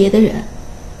什么别的人？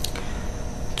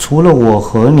除了我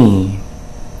和你，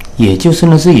也就是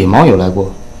那只野猫有来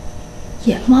过。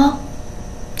野猫？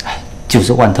就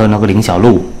是万特那个林小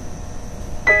璐。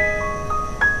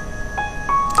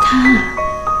他。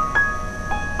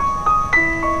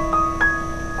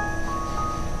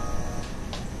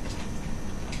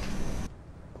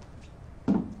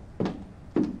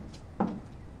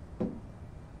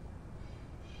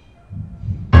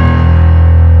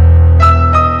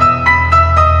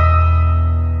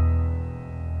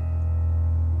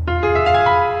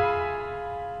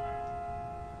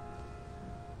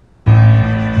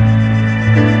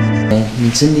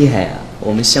真厉害啊！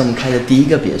我们项目开的第一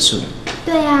个别墅。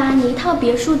对啊，你一套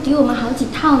别墅抵我们好几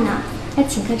套呢，要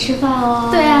请客吃饭哦。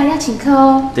对啊，要请客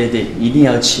哦。对对，一定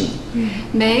要请。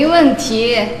没问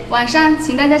题，晚上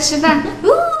请大家吃饭。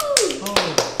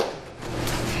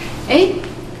哎，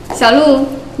小鹿，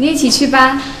你一起去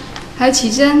吧。还有奇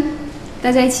珍，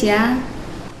大家一起啊。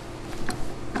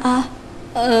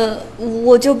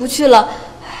我就不去了，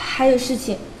还有事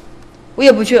情。我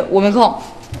也不去，我没空。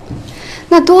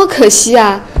那多可惜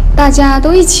啊！大家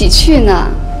都一起去呢。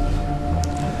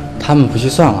他们不去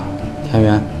算了，田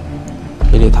园，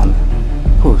别理他们，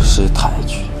不识抬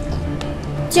举。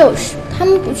就是他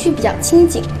们不去比较清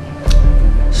静。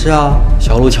是啊，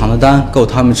小鹿抢的单够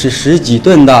他们吃10几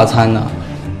顿大餐呢。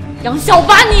杨小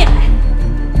八你！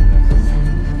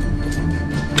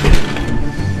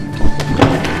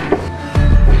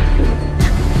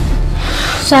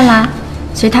算啦，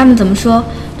随他们怎么说，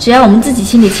只要我们自己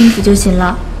心里清楚就行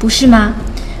了，不是吗？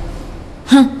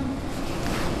哼！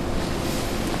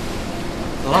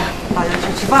走了，大家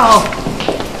去吃饭哦。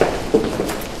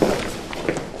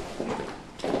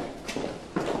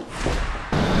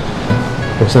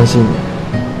我相信你，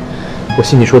我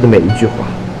信你说的每一句话。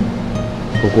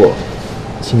不过，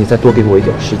请你再多给我一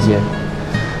点时间，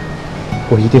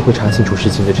我一定会查清楚事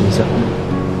情的真相。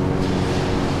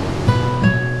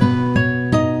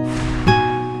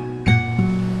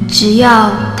只要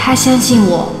他相信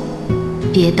我，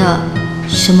别的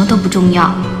什么都不重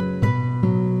要。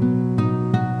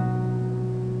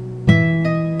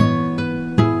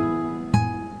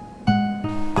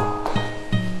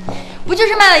不就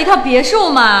是卖了一套别墅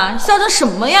吗？嚣张什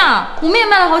么呀？我们也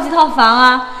卖了好几套房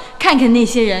啊！看看那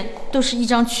些人，都是一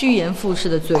张趋炎附势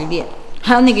的嘴脸。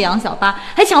还有那个杨小八，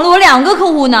还抢了我2个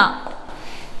客户呢。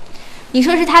你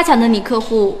说是他抢的你客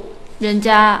户，人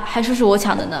家还说是我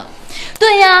抢的呢。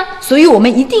对呀，所以我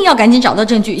们一定要赶紧找到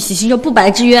证据，洗清这不白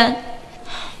之冤。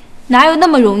哪有那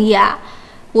么容易啊？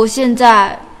我现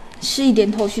在是一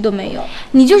点头绪都没有。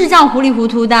你就是这样糊里糊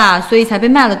涂的，所以才被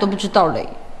卖了都不知道嘞。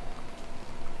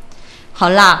好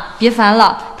啦，别烦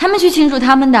了，他们去庆祝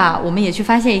他们的，我们也去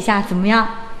发泄一下，怎么样？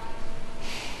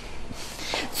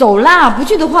走啦，不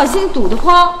去的话心堵得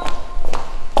慌。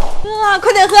啊，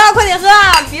快点喝啊，快点喝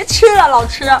啊，别吃了，老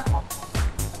吃。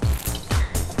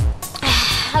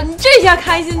你这下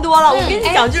开心多了，我跟你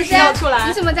讲，就是要出来。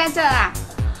你怎么在这啊？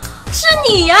是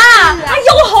你呀！哎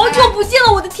呀，我好久不见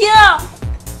了，我的天啊！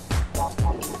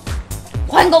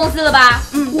换公司了吧？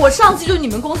我上次就你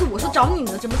们公司，我说找你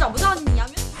呢，怎么找不到你呀？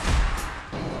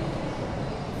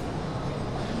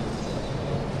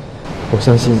我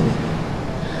相信你，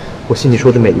我信你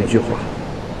说的每一句话。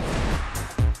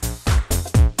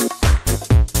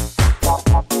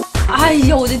哎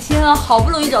呀，我的天啊！好不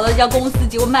容易找到一家公司，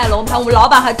结果卖楼盘，我们老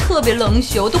板还特别冷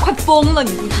血，我都快疯了，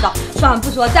你不知道。算了，不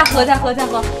说了，再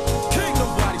喝。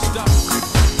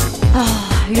哎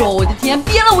呦，我的天，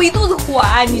憋了我一肚子火，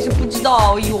你是不知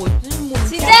道。哎呦，真是莫名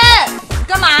其妙。奇珍，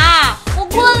干嘛？我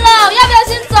困了，要不要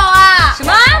先走啊？什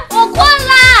么？我困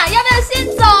了，要不要先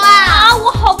走啊？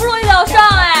我好不容易聊上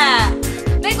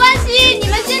没关系，你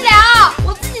们先聊，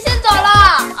我自己先走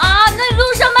了。那你路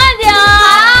上慢点啊。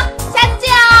好，下次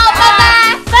见哦，拜拜。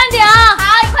慢点啊。好，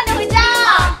你快点回家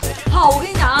哦。好，我跟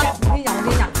你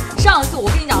讲，上次我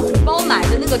跟你讲，你帮我买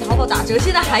的那个淘宝打折，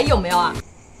现在还有没有啊？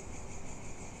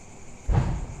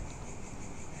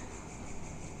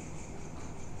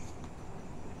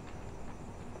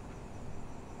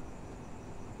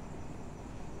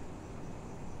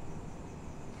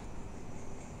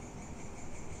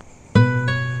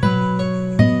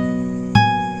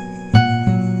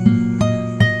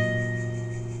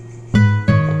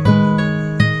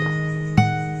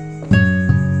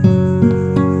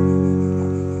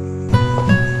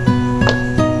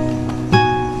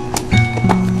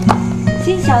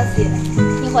小姐，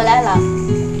你回来了。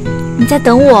你在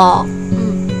等我？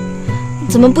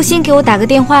怎么不先给我打个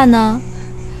电话呢？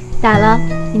打了，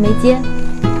你没接。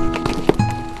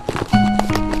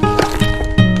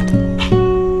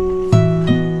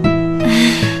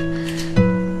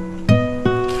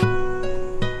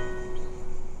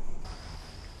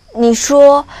你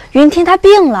说云天他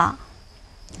病了，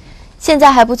现在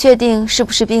还不确定是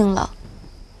不是病了，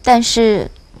但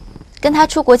是跟他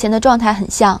出国前的状态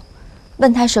很像。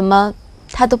问他什么，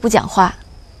他都不讲话。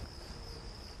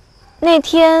那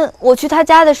天我去他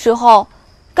家的时候，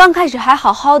刚开始还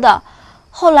好好的，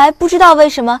后来不知道为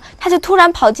什么，他就突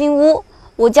然跑进屋，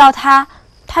我叫他，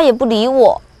他也不理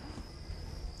我。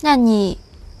那你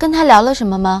跟他聊了什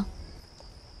么吗？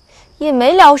也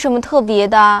没聊什么特别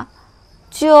的，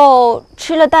就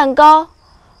吃了蛋糕，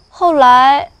后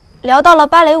来聊到了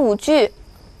芭蕾舞剧。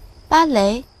芭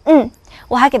蕾？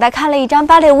我还给他看了一张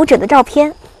芭蕾舞者的照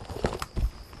片。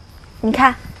你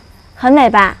看，很美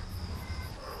吧？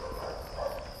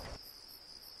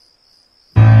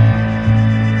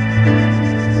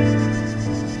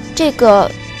这个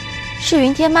是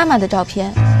云天妈妈的照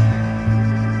片。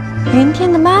云天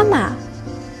的妈妈？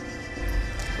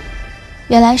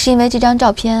原来是因为这张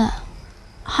照片啊！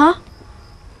哈？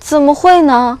怎么会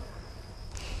呢？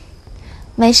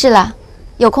没事啦，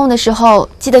有空的时候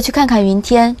记得去看看云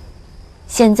天。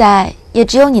现在也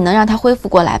只有你能让他恢复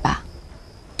过来吧。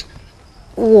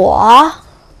我？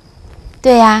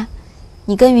对呀，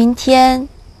你跟云天，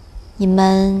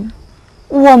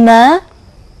我们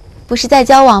不是在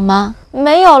交往吗？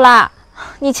没有啦，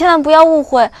你千万不要误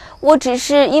会，我只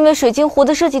是因为水晶湖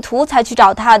的设计图才去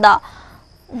找他的。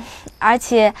而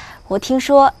且我听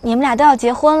说你们俩都要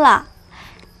结婚了，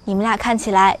你们俩看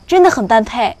起来真的很般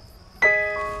配。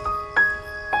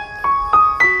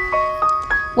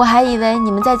我还以为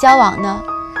你们在交往呢，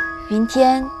云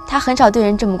天他很少对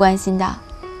人这么关心的。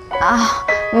啊，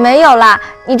没有啦，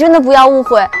你真的不要误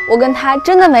会，我跟他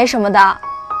真的没什么的。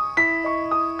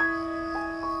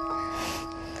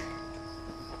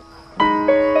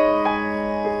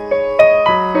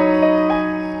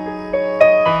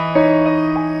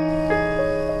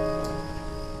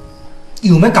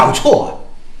有没有搞错啊？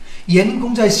员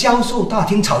工在销售大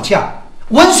厅吵架，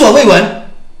闻所未闻。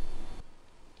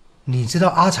你知道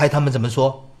阿才他们怎么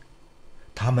说？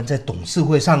他们在董事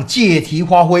会上借题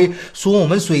发挥，说我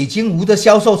们水晶湖的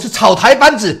销售是草台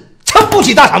班子，撑不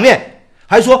起大场面，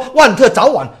还说万特早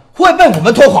晚会被我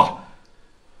们拖垮。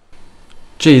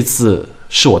这一次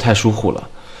是我太疏忽了，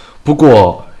不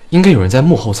过应该有人在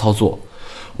幕后操作，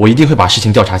我一定会把事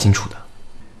情调查清楚的。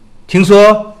听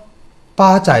说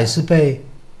八仔是被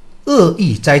恶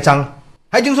意栽赃，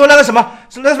还听说那个什么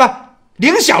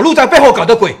凌小鹿在背后搞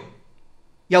的鬼，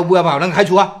要不要把人开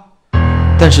除啊？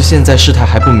但是现在事态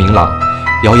还不明朗，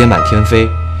谣言满天飞。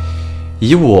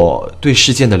以我对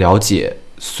事件的了解，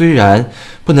虽然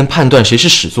不能判断谁是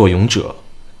始作俑者，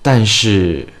但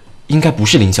是应该不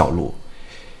是凌小鹿，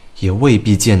也未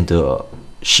必见得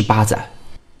是八仔。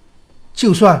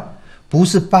就算不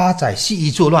是八仔蓄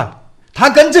意作乱，他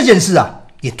跟这件事啊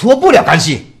也脱不了干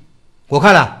系。我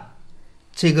看啊，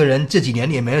这个人这几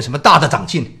年也没有什么大的长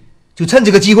进，就趁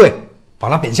这个机会把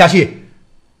他贬下去，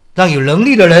让有能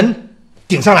力的人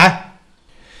顶上来。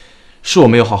是我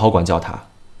没有好好管教他，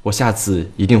我下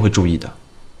次一定会注意的。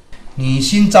你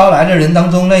新招来的人当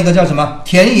中那个叫什么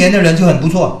田园的人就很不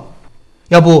错，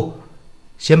要不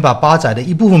先把八仔的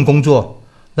一部分工作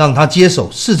让他接手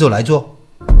试着来做。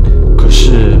可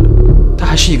是他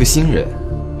还是一个新人，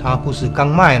他不是刚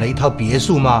卖了一套别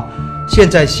墅吗？现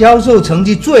在销售成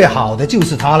绩最好的就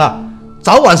是他了，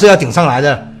早晚是要顶上来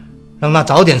的，让他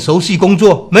早点熟悉工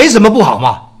作没什么不好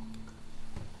嘛。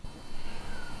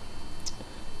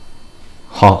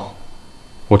好，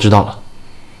我知道了。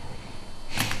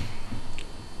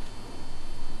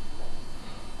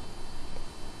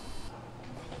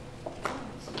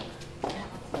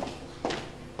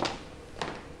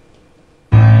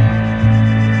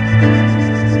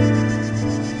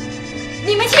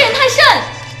你们欺人太甚！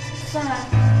算了，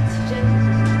启真，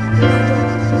别激动，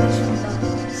没什么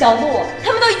的。小鹿，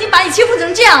他们都已经把你欺负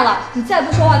成这样了，你再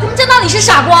不说话，他们真当你是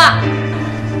傻瓜。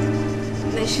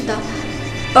没事的，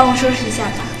帮我收拾一下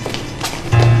吧。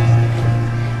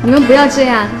你们不要这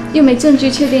样，又没证据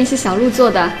确定是小鹿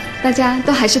做的，大家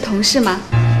都还是同事嘛。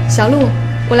小鹿，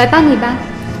我来帮你吧。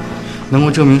能够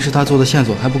证明是他做的线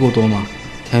索还不够多吗？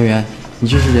田园，你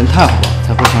就是人太好了，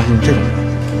才会相信这种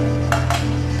人。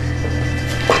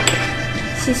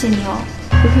谢谢你哦。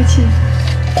不客气。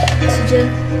启真，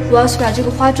我要去把这个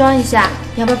花装一下，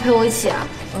你要不要陪我一起啊？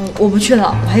我不去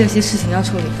了，我还有些事情要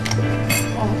处理。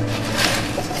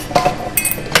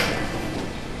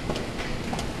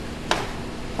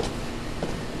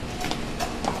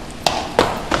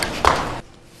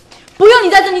不用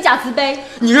你在这里假慈悲。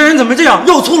你这人怎么这样，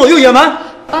又粗鲁又野蛮？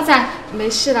八仔，没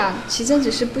事啦，奇珍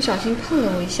只是不小心碰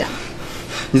了我一下。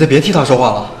你再别替他说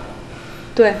话了。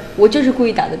对，我就是故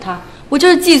意打的他，我就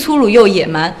是既粗鲁又野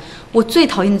蛮。我最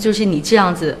讨厌的就是你这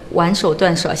样子玩手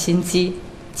段耍心机。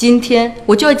今天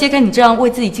我就要揭开你这样为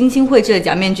自己精心绘制的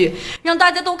假面具，让大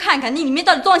家都看看你里面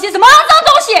到底装了些什么肮脏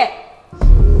东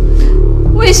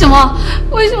西。为什么？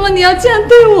为什么你要这样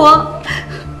对我？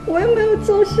我又没有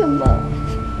做什么。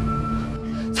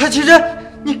蔡奇珍，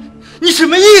你什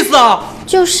么意思啊？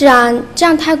就是啊，这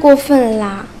样太过分了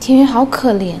啦。田园好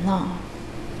可怜啊。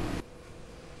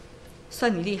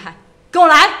算你厉害，跟我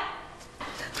来。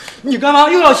你干嘛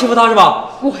又要欺负他是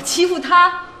吧？我欺负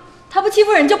他，他不欺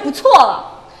负人就不错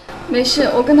了。没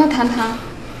事，我跟他谈谈。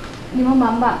你们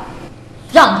忙吧。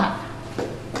让他。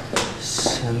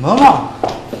什么嘛，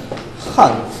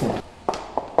悍妇！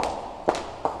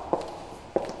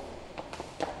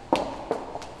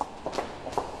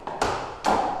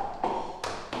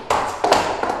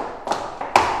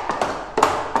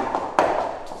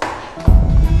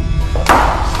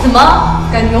怎么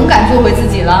敢勇敢做回自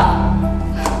己了？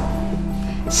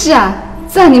是啊，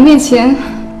在你面前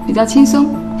比较轻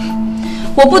松。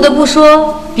我不得不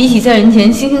说，比起在人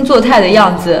前惺惺作态的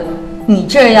样子，你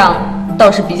这样倒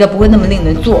是比较不会那么令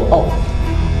人作呕。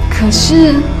可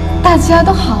是大家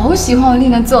都好喜欢我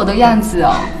令人作呕的样子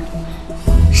哦。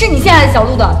是你陷害了小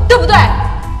鹿的，对不对？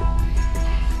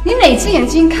你哪只眼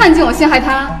睛看见我陷害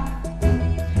他？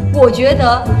我觉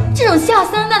得这种下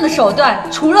三滥的手段，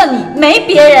除了你没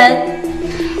别人。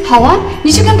好啊，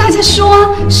你去跟大家说啊，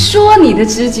说你的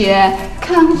直觉，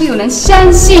看会不会有人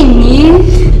相信你。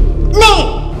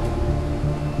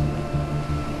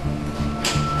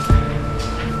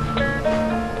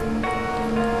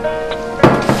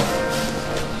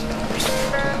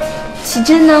奇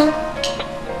珍呢？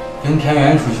跟田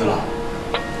园出去了。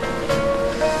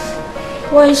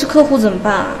万一是客户怎么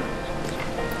办啊？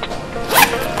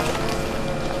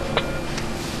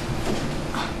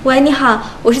喂，你好，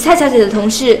我是蔡小姐的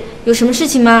同事，有什么事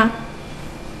情吗？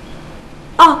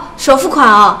哦，首付款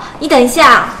哦，你等一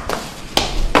下。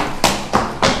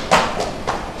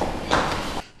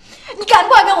你敢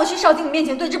不敢跟我去邵经理面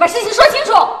前对质，把事情说清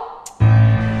楚？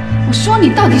我说你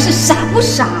到底是傻不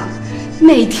傻？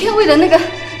每天为了那个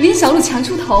林小璐强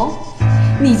出头，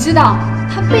你知道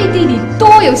他背地里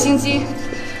多有心机，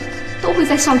都会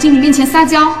在邵经理面前撒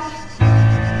娇。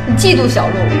你嫉妒小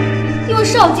璐，因为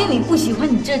邵经理不喜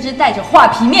欢你这只戴着画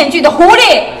皮面具的狐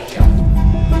狸。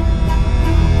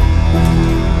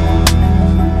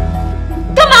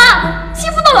干嘛？欺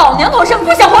负到老娘头上，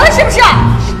不想活了是不是？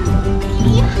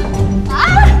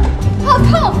好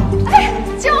痛！哎，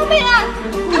救命啊！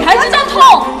你还知道痛？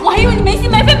我还以为你没心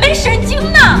没肺没神经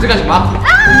呢！你在干什么？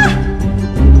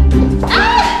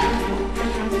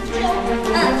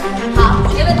好，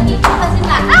没问题，放心吧。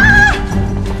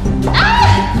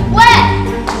喂！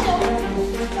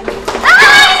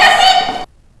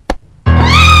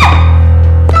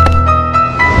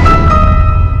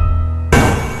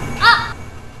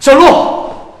小心！小鹿。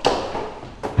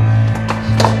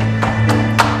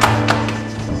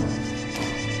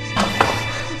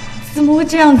怎么会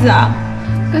这样子啊？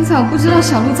刚才我不知道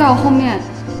小璐在我后面。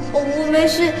我没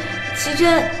事。奇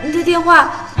珍，你的电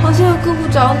话好像有客户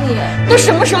找你。都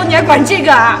什么时候你还管这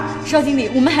个啊？邵经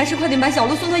理，我们还是快点把小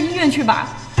鹿送到医院去吧。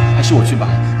还是我去吧，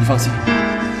你放心。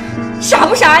傻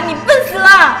不傻？你笨死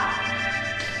了！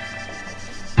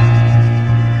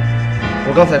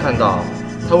我刚才看到，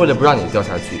他为了不让你掉下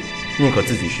去，宁可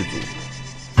自己失足。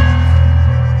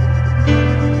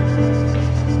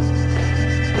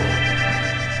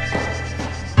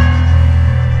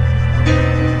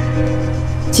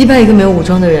击败一个没有武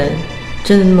装的人，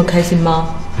真的那么开心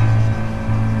吗？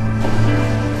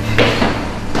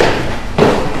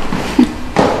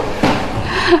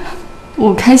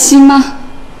我开心吗？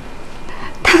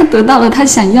他得到了他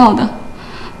想要的，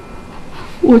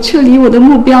我却离我的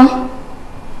目标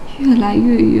越来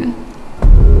越远。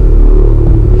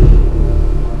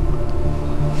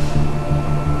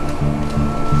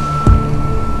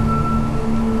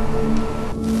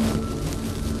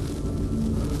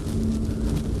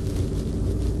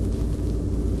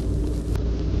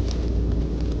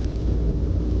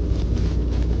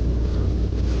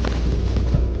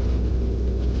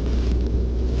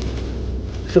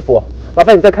师傅，麻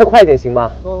烦你再开快一点行吗？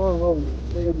那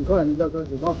个你快，你再开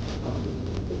始吧。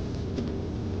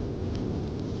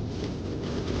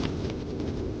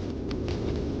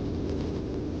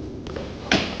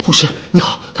护士，你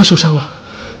好，他受伤了。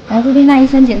来这边让医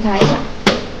生检查一下。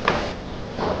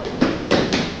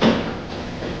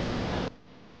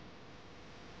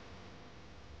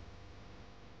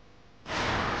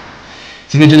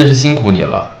今天真的是辛苦你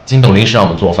了，金董临时让我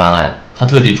们做方案，他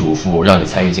特地嘱咐让你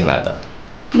参与进来的。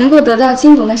能够得到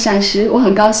金总的赏识，我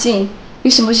很高兴。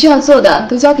有什么需要做的，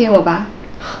都交给我吧。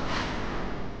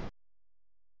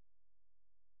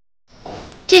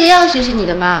这个钥匙是你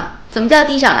的吗？怎么掉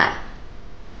地上来？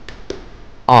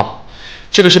哦，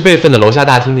这个是备份的楼下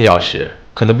大厅的钥匙，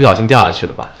可能不小心掉下去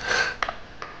了吧。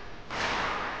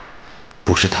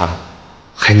不是他，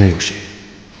还能有谁？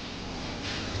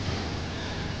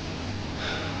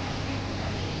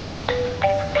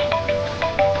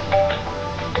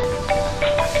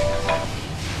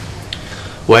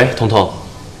喂，彤彤，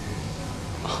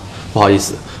不好意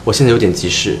思，我现在有点急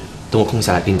事，等我空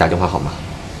下来给你打电话好吗？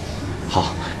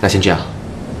好，那先这样。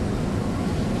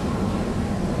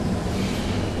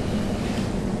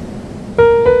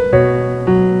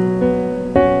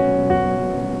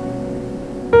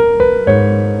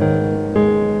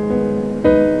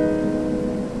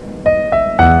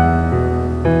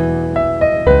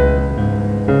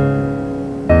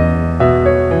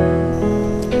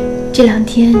这2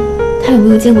天他有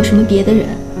没有见过什么别的人？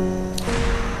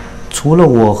除了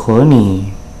我和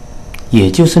你，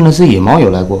也就是那只野猫有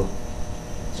来过。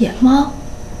野猫？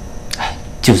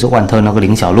就是万特那个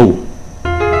凌小鹿。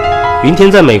云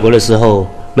天在美国的时候，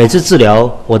每次治疗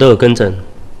我都有跟诊。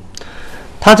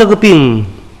他这个病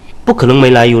不可能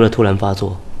没来由的突然发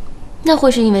作，那会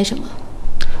是因为什么？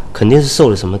肯定是受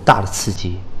了什么大的刺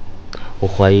激。我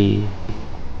怀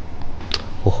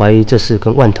疑这事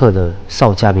跟万特的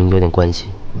邵佳明有点关系。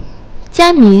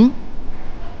佳明？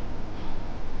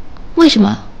为什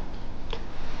么？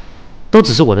都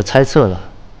只是我的猜测了。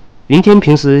云天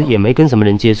平时也没跟什么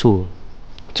人接触，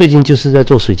最近就是在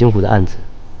做水晶湖的案子。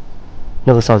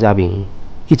那个邵佳明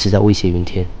一直在威胁云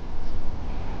天。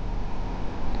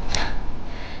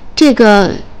这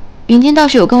个云天倒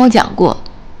是有跟我讲过，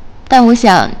但我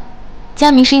想，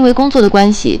佳明是因为工作的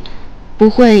关系，不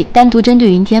会单独针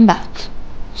对云天吧？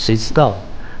谁知道，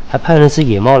还派了只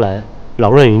野猫来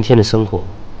扰乱云天的生活。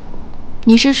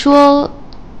你是说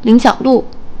凌小鹿？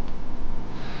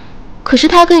可是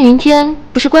他跟云天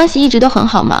不是关系一直都很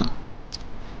好吗？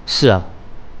是啊，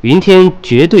云天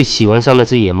绝对喜欢上那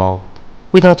只野猫，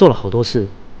为他做了好多事。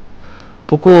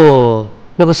不过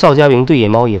那个邵佳明对野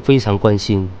猫也非常关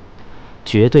心，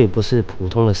绝对不是普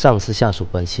通的上司下属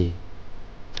关系。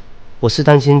我是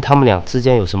担心他们俩之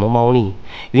间有什么猫腻，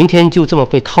云天就这么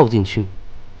被套进去。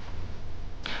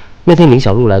那天林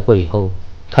小璐来过以后，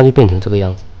他就变成这个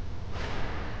样子。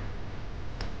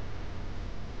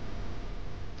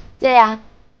对呀，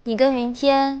你跟云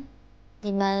天，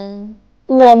你们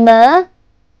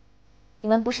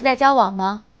不是在交往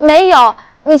吗？没有，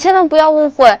你千万不要误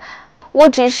会，我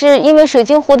只是因为水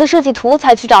晶湖的设计图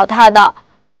才去找他的。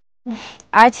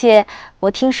而且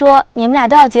我听说你们俩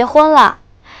都要结婚了，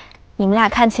你们俩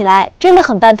看起来真的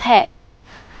很般配。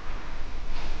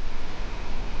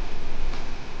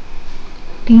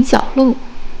林小璐，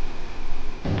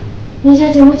林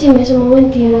小姐目前没什么问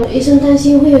题了，医生担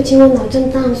心会有轻微脑震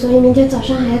荡，所以明天早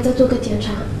上还要再做个检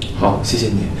查。好，谢谢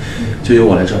你，就由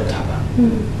我来照顾她吧。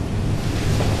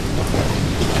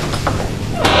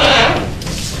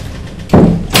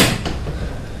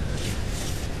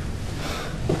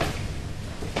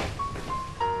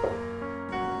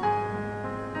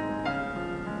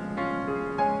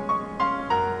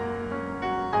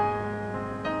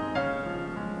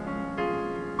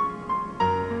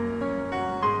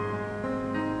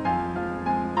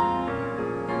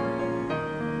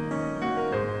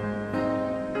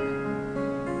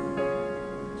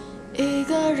一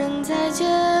个人在街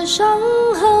上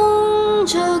哼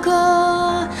着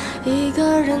歌，一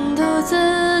个人独自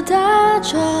打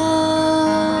着，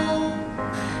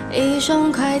一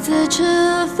双筷子吃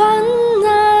饭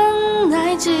难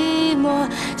耐寂寞，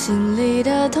心里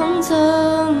的痛怎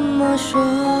么说？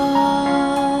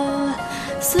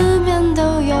四面都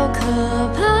有可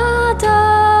怕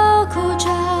的苦潮，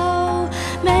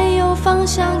没有方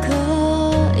向可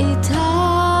以逃。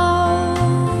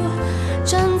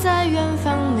站在远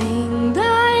方明白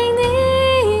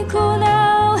你苦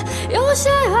恼，有些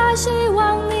话希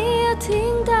望你也听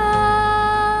到。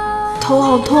头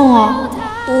好痛哦，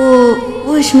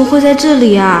我为什么会在这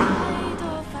里啊？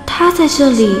他在这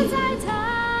里，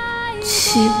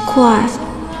奇怪。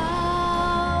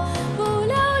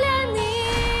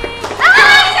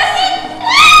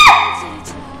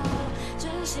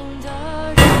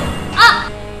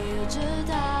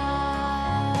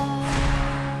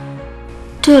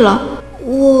对了，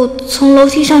我从楼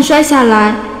梯上摔下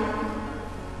来，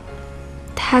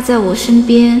他在我身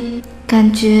边，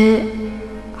感觉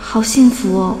好幸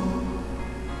福哦。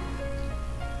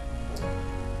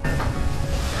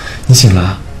你醒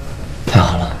了，太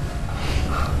好了。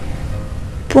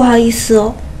不好意思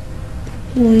哦，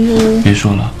我又……别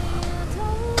说了，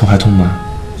头还痛吗？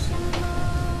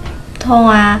痛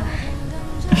啊！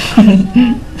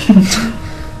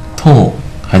痛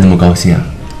还那么高兴啊？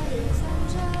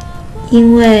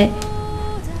因为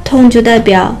痛就代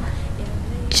表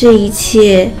这一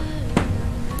切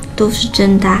都是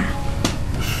真的。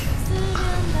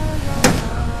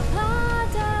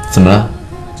怎么了？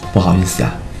不好意思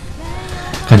啊？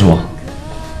看着我。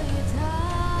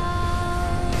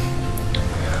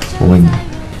我问你，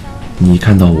你一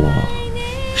看到我，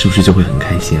是不是就会很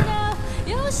开心啊？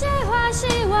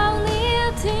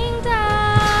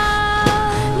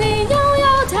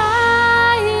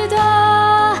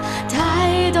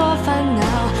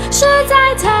实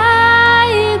在太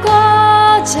过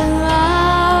煎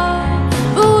熬，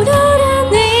不留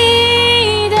恋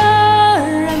你的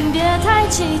人别太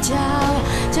计较，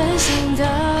真心的。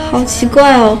好奇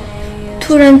怪哦，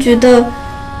突然觉得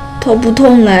头不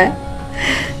痛嘞。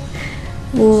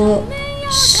我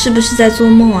是不是在做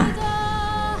梦啊？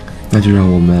那就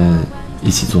让我们一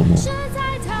起做梦，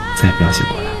再也不要醒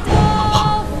过来。